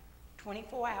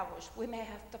 24 hours. We may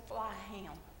have to fly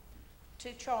him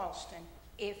to Charleston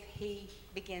if he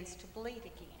begins to bleed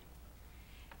again.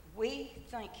 We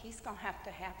think he's going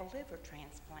to have a liver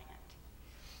transplant."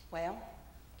 Well,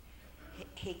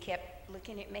 he kept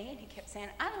looking at me and he kept saying,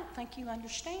 "I don't think you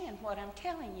understand what I'm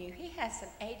telling you. He has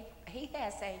a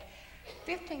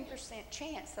 15%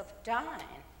 chance of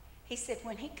dying." He said,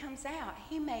 "When he comes out,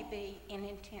 he may be in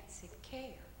intensive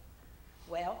care."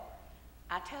 Well,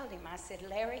 I told him, I said,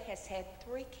 "Larry has had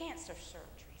 3 cancer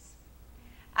surgeries.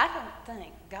 I don't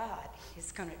think God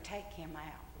is going to take him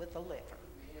out with a liver."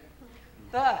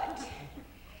 But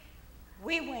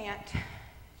we went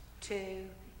to,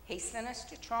 he sent us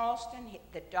to Charleston.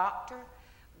 The doctor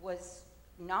was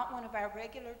not one of our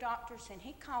regular doctors, and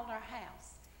he called our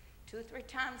house 2 or 3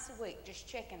 times a week just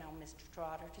checking on Mr.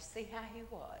 Trotter to see how he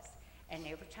was. And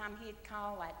every time he'd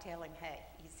call, I'd tell him, "Hey,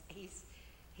 he's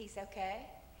okay.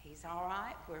 He's all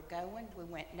right. We're going." We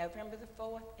went November the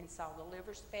 4th and saw the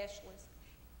liver specialist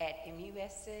at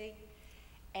MUSC.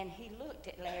 And he looked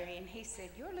at Larry and he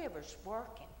said, "Your liver's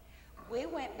working." We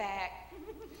went back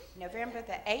November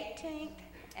the 18th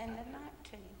and the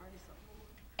 19th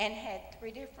and had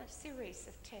 3 different series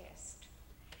of tests.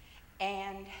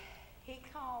 And they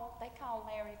called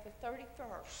Larry the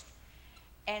 31st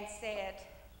and said,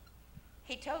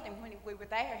 he told him when we were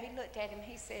there, he looked at him,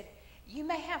 he said, "You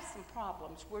may have some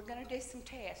problems. We're going to do some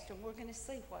tests and we're going to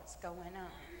see what's going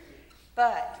on."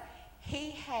 But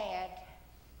he had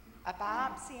a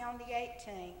biopsy on the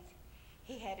 18th,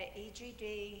 he had an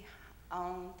EGD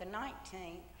on the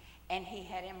 19th, and he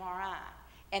had MRI.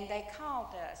 And they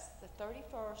called us the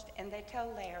 31st and they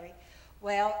told Larry,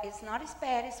 "Well, it's not as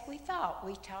bad as we thought.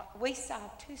 We saw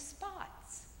 2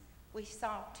 spots. We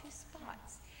saw 2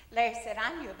 spots." Larry said,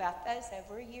 "I knew about those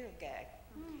over a year ago."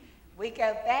 We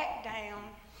go back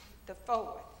down the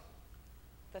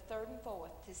 3rd and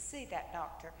 4th, to see that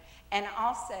doctor and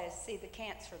also see the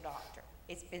cancer doctor.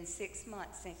 It's been 6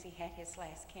 months since he had his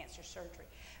last cancer surgery.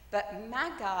 But my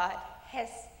God has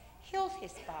healed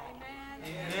his body. Amen.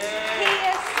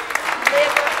 His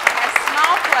liver has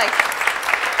small places.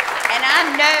 And I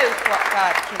know what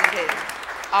God can do.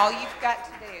 All you've got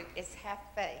to do is have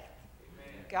faith.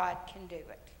 Amen. God can do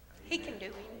it. He can do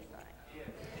anything.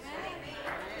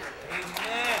 Amen.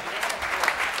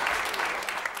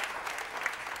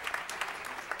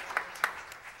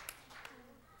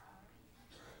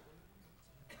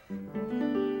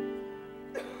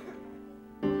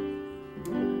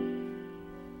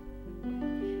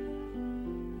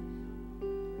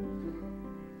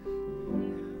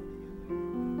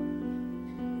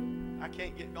 I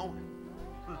can't get going.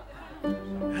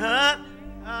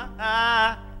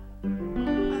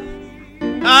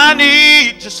 I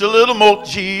need just a little more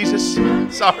Jesus.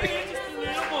 Sorry.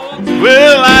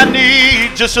 Well, I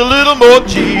need just a little more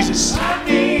Jesus.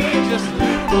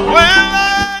 Well,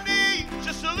 I need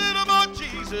just a little more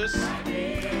Jesus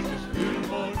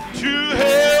to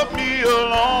help me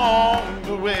along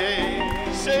the way.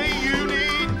 Say you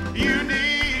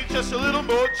need just a little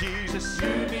more Jesus.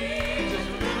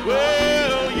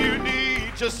 Well, you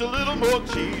need just a little more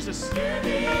Jesus. Well,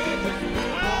 you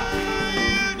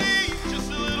need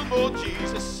just a little more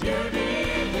Jesus to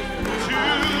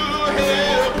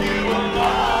help you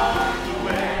along the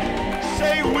way.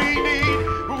 Say we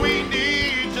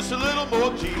need just a little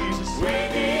more Jesus.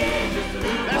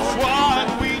 That's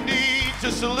what we need,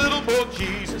 just a little more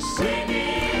Jesus. We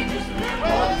need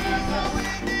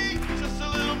just a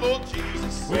little more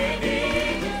Jesus. To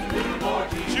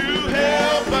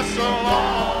help us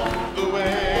along the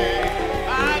way.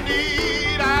 I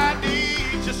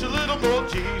need just a little more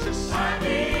Jesus. Well,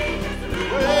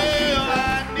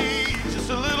 I need just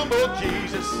a little more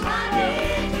Jesus. Well,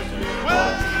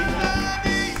 I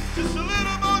need just a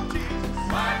little more Jesus.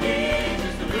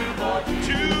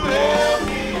 To help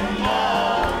me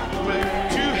along the way.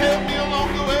 To help me along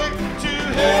the way. To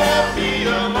help me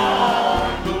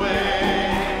along the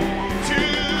way. To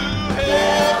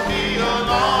help me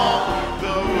along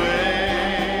the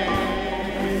way.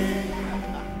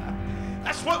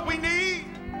 That's what we need.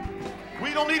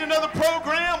 We don't need another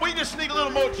program. We just need a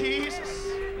little more Jesus.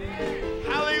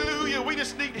 Hallelujah. We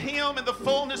just need Him in the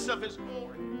fullness of His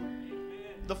glory,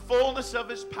 the fullness of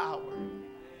His power.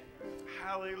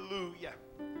 Hallelujah.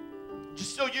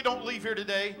 Just so you don't leave here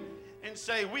today and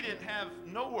say, we didn't have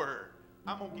no word.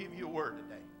 I'm going to give you a word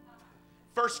today.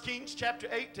 1 Kings chapter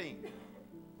 18.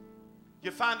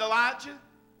 You find Elijah,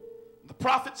 the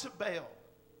prophets of Baal.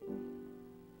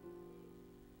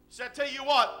 So I tell you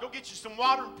what, go get you some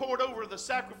water and pour it over the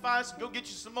sacrifice. Go get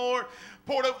you some more.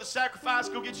 Pour it over the sacrifice.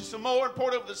 Go get you some more and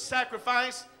pour it over the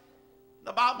sacrifice.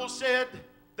 The Bible said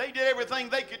they did everything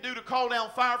they could do to call down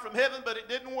fire from heaven, but it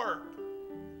didn't work.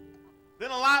 Then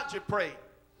Elijah prayed.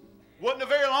 Wasn't a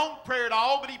very long prayer at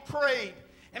all, but he prayed.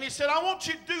 And he said, I want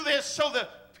you to do this so the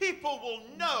people will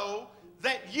know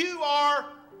that you are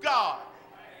God.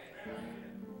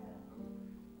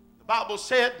 The Bible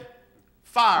said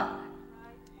fire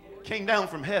came down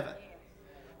from heaven.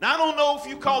 Now, I don't know if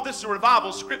you call this a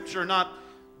revival scripture or not,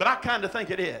 but I kind of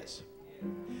think it is.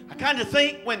 I kind of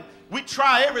think when we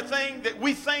try everything that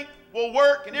we think will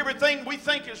work and everything we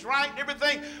think is right and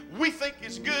everything we think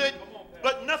is good,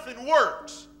 but nothing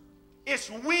works, it's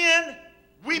when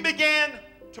we begin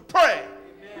to pray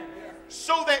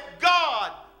so that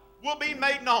God will be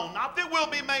made known. Not that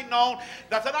we'll be made known,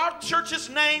 not that our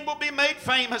church's name will be made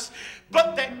famous,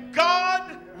 but that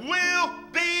God will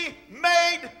be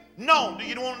made known. Do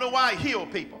you want to know why He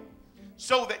healed people?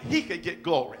 So that He could get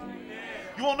glory.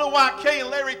 You want to know why Kay and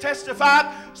Larry testified?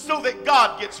 So that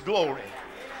God gets glory.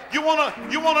 You want to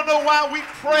know why we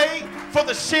pray for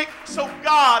the sick? So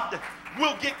God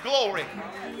will get glory.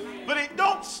 But it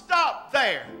don't stop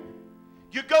there.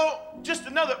 You go just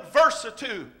another verse or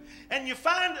two, and you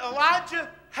find Elijah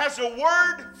has a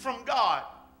word from God.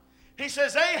 He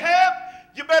says, Ahab,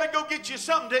 you better go get you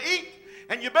something to eat,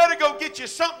 and you better go get you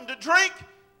something to drink,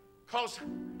 because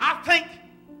I think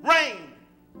rain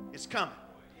is coming.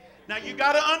 Now, you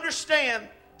got to understand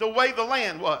the way the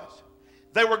land was.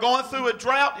 They were going through a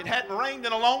drought. It hadn't rained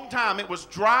in a long time. It was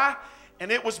dry,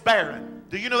 and it was barren.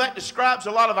 Do you know that describes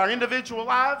a lot of our individual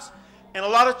lives and a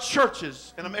lot of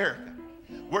churches in America?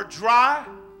 We're dry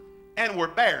and we're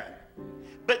barren.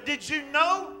 But did you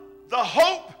know the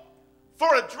hope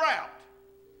for a drought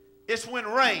is when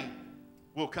rain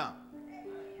will come?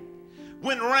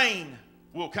 When rain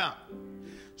will come.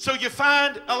 So you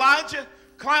find Elijah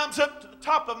climbs up to the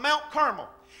top of Mount Carmel,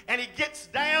 and he gets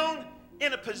down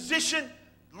in a position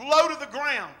low to the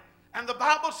ground. And the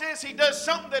Bible says he does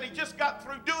something that he just got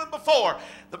through doing before.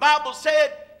 The Bible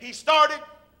said he started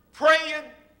praying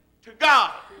to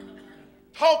God,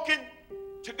 talking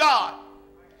to God.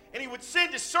 And he would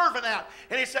send his servant out,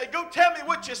 and he'd say, go tell me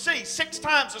what you see. 6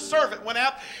 times the servant went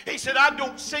out. He said, I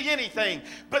don't see anything.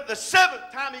 But the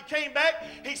 7th time he came back,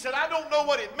 he said, I don't know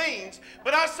what it means,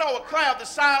 but I saw a cloud the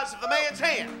size of the man's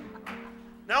hand.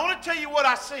 Now I want to tell you what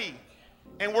I see,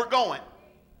 and we're going.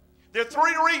 There are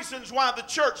 3 reasons why the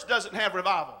church doesn't have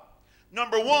revival.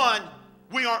 Number 1,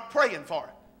 we aren't praying for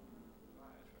it.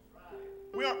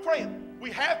 We aren't praying.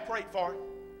 We have prayed for it.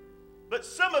 But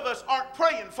some of us aren't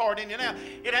praying for it in you now.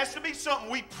 It has to be something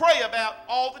we pray about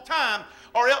all the time,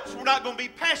 or else we're not going to be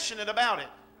passionate about it.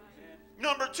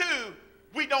 Number 2,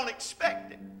 we don't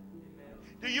expect it.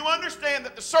 Do you understand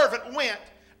that the servant went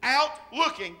out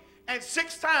looking, And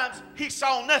 6 times he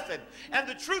saw nothing. And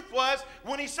the truth was,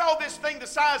 when he saw this thing the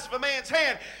size of a man's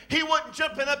hand, he wasn't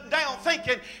jumping up and down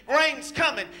thinking rain's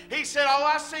coming. He said, all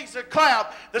I see is a cloud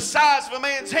the size of a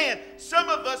man's hand. Some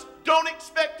of us don't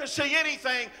expect to see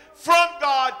anything from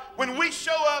God when we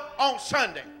show up on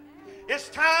Sunday. It's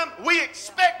time we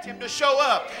expect Him to show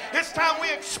up. It's time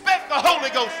we expect the Holy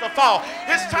Ghost to fall.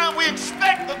 It's time we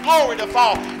expect the glory to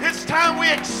fall. It's time we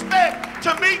expect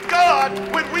to meet God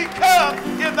when we come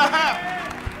in the house.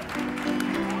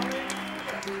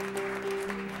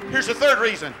 Here's the third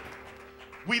reason.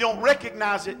 We don't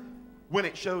recognize it when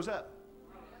it shows up.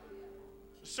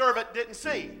 The servant didn't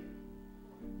see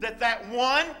that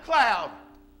one cloud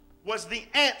was the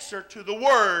answer to the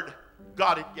word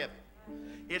God had given.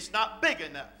 It's not big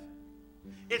enough.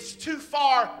 It's too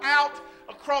far out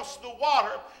across the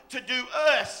water to do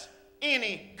us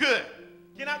any good.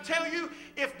 Can I tell you,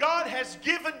 if God has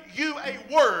given you a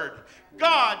word,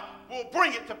 God will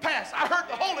bring it to pass. I heard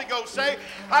the Holy Ghost say,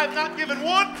 I have not given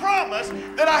one promise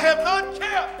that I have not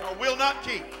kept or will not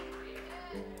keep.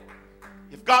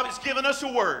 If God has given us a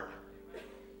word,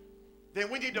 then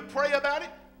we need to pray about it.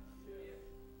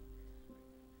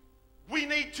 We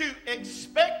need to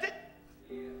expect it.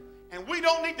 And we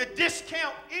don't need to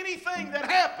discount anything that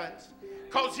happens,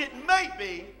 because it may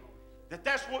be that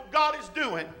that's what God is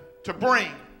doing to bring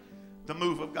the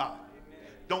move of God.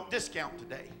 Don't discount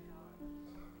today.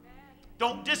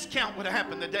 Don't discount what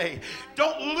happened today.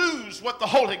 Don't lose what the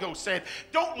Holy Ghost said.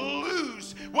 Don't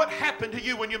lose what happened to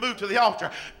you when you moved to the altar.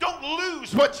 Don't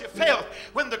lose what you felt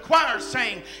when the choir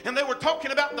sang and they were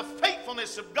talking about the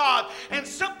faithfulness of God and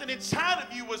something inside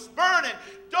of you was burning.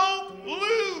 Don't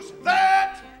lose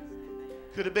that.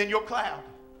 Could have been your cloud.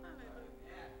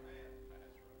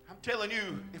 I'm telling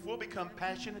you, if we'll become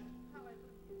passionate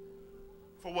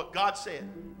for what God said,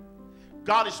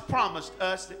 God has promised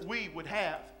us that we would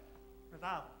have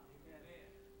revival.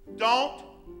 Don't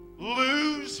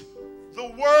lose the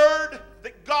word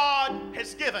that God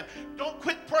has given. Don't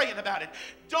quit praying about it.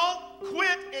 Don't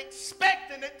quit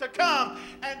expecting it to come.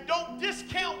 And don't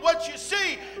discount what you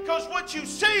see, because what you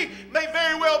see may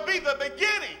very well be the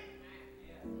beginning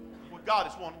of what God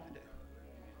is wanting to do.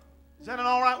 Is that an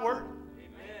all right word?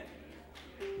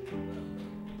 Amen.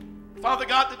 Father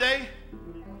God, today,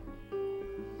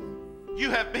 you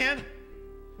have been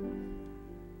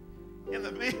in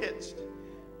the midst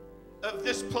of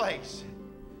this place.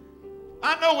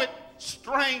 I know it's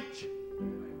strange,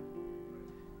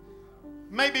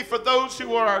 maybe for those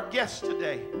who are our guests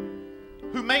today,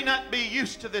 who may not be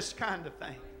used to this kind of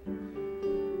thing.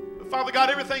 But Father God,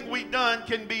 everything we've done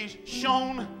can be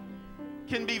shown,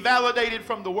 can be validated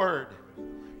from the Word.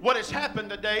 What has happened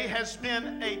today has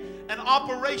been an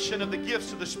operation of the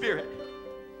gifts of the Spirit.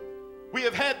 We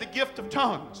have had the gift of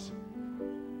tongues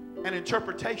and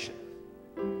interpretation,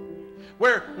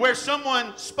 where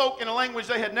someone spoke in a language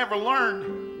they had never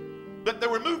learned, but they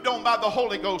were moved on by the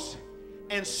Holy Ghost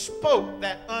and spoke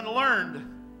that unlearned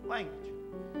language.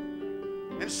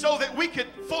 And so that we could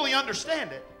fully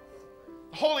understand it,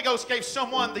 the Holy Ghost gave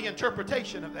someone the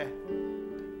interpretation of that.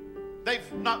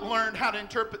 They've not learned how to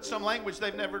interpret some language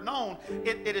they've never known.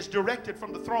 It is directed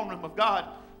from the throne room of God.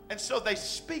 And so they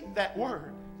speak that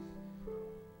word.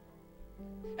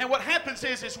 And what happens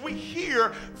is we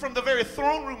hear from the very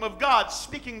throne room of God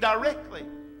speaking directly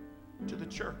to the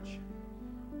church.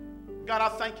 God, I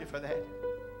thank you for that.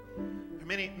 There are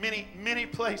many, many, many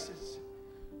places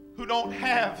who don't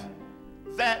have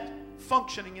that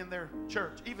functioning in their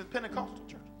church, even Pentecostal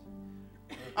churches.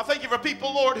 I thank you for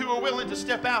people, Lord, who are willing to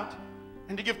step out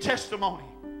and to give testimony,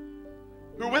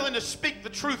 who are willing to speak the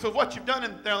truth of what you've done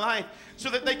in their life so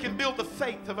that they can build the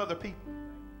faith of other people.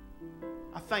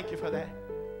 I thank you for that.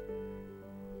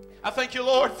 I thank you,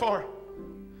 Lord, for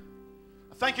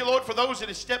those that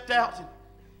have stepped out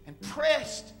and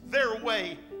pressed their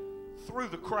way through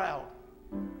the crowd.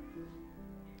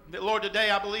 That, Lord, today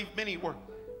I believe many were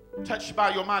touched by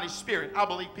your mighty Spirit. I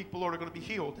believe people, Lord, are going to be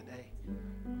healed today.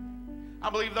 I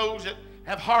believe those that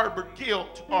have harbored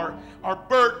guilt or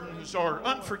burdens or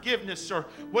unforgiveness or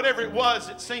whatever it was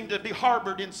that seemed to be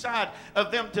harbored inside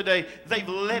of them today, they've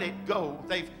let it go.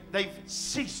 They've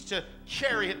ceased to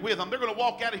carry it with them. They're going to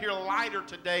walk out of here lighter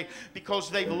today because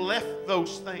they've left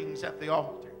those things at the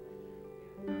altar.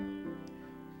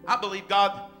 I believe,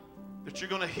 God, that you're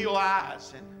going to heal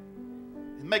eyes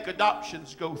and make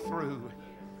adoptions go through.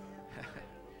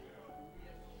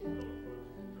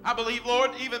 I believe,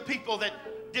 Lord, even people that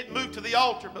didn't move to the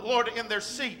altar, but Lord, in their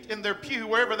seat, in their pew,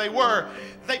 wherever they were,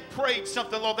 they prayed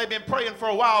something, Lord. They've been praying for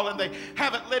a while, and they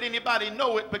haven't let anybody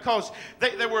know it because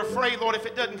they were afraid, Lord, if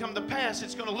it doesn't come to pass,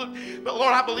 it's going to look. But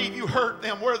Lord, I believe you heard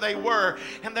them where they were,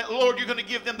 and that, Lord, you're going to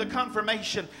give them the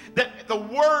confirmation that the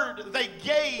word they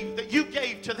gave, that you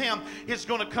gave to them, is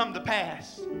going to come to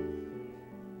pass.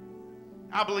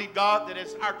 I believe, God, that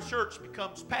as our church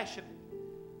becomes passionate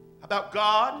about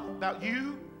God, about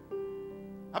you,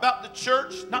 about the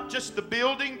church, not just the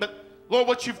building, but, Lord,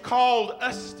 what you've called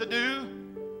us to do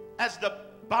as the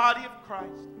body of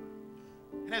Christ.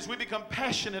 And as we become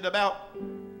passionate about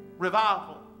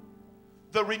revival,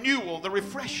 the renewal, the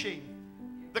refreshing,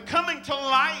 the coming to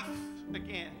life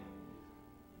again,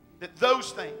 that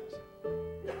those things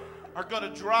are going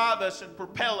to drive us and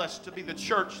propel us to be the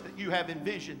church that you have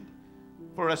envisioned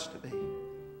for us to be.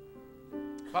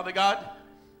 Father God,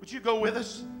 would you go with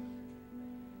us?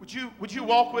 Would you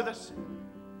walk with us?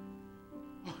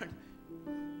 Lord,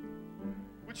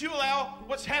 would you allow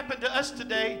what's happened to us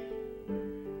today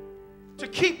to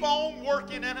keep on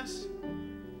working in us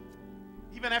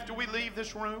even after we leave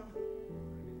this room?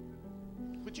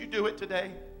 Would you do it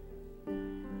today?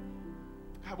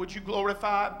 God, would you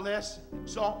glorify, bless,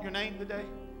 exalt your name today?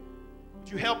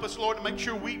 Would you help us, Lord, to make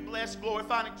sure we bless,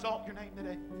 glorify, and exalt your name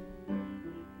today?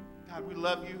 God, we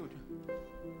love you.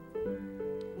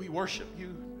 We worship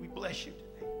you. We bless you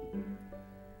today.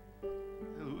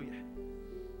 Hallelujah.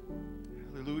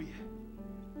 Hallelujah.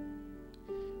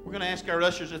 We're going to ask our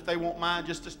ushers if they won't mind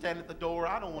just to stand at the door.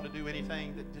 I don't want to do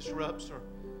anything that disrupts or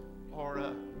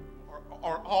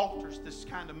alters this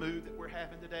kind of mood that we're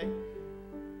having today.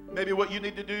 Maybe what you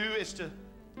need to do is to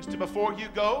before you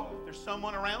go, if there's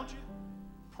someone around you,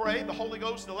 pray. The Holy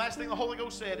Ghost, the last thing the Holy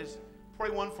Ghost said is pray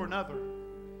one for another.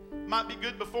 Might be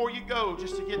good before you go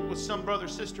just to get with some brother or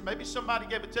sister. Maybe somebody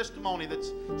gave a testimony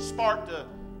that's sparked a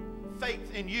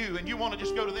faith in you, and you want to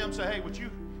just go to them and say, hey, would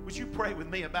you pray with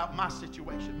me about my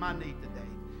situation, my need today?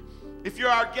 If you're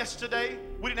our guest today,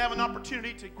 we didn't have an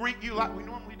opportunity to greet you like we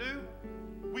normally do.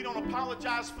 We don't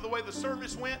apologize for the way the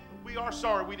service went. We are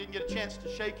sorry we didn't get a chance to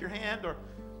shake your hand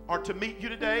or to meet you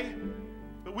today.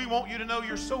 But we want you to know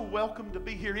you're so welcome to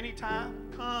be here anytime.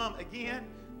 Come again.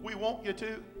 We want you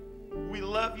to. We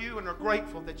love you and are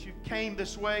grateful that you came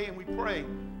this way, and we pray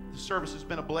the service has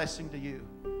been a blessing to you.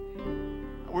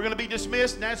 We're going to be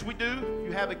dismissed, and as we do, if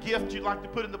you have a gift you'd like to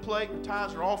put in the plate,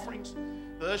 tithes or offerings,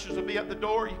 the ushers will be at the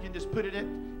door. You can just put it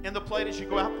in the plate as you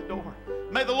go out the door.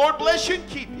 May the Lord bless you and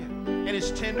keep you in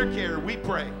his tender care, we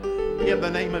pray, in the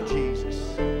name of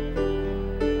Jesus.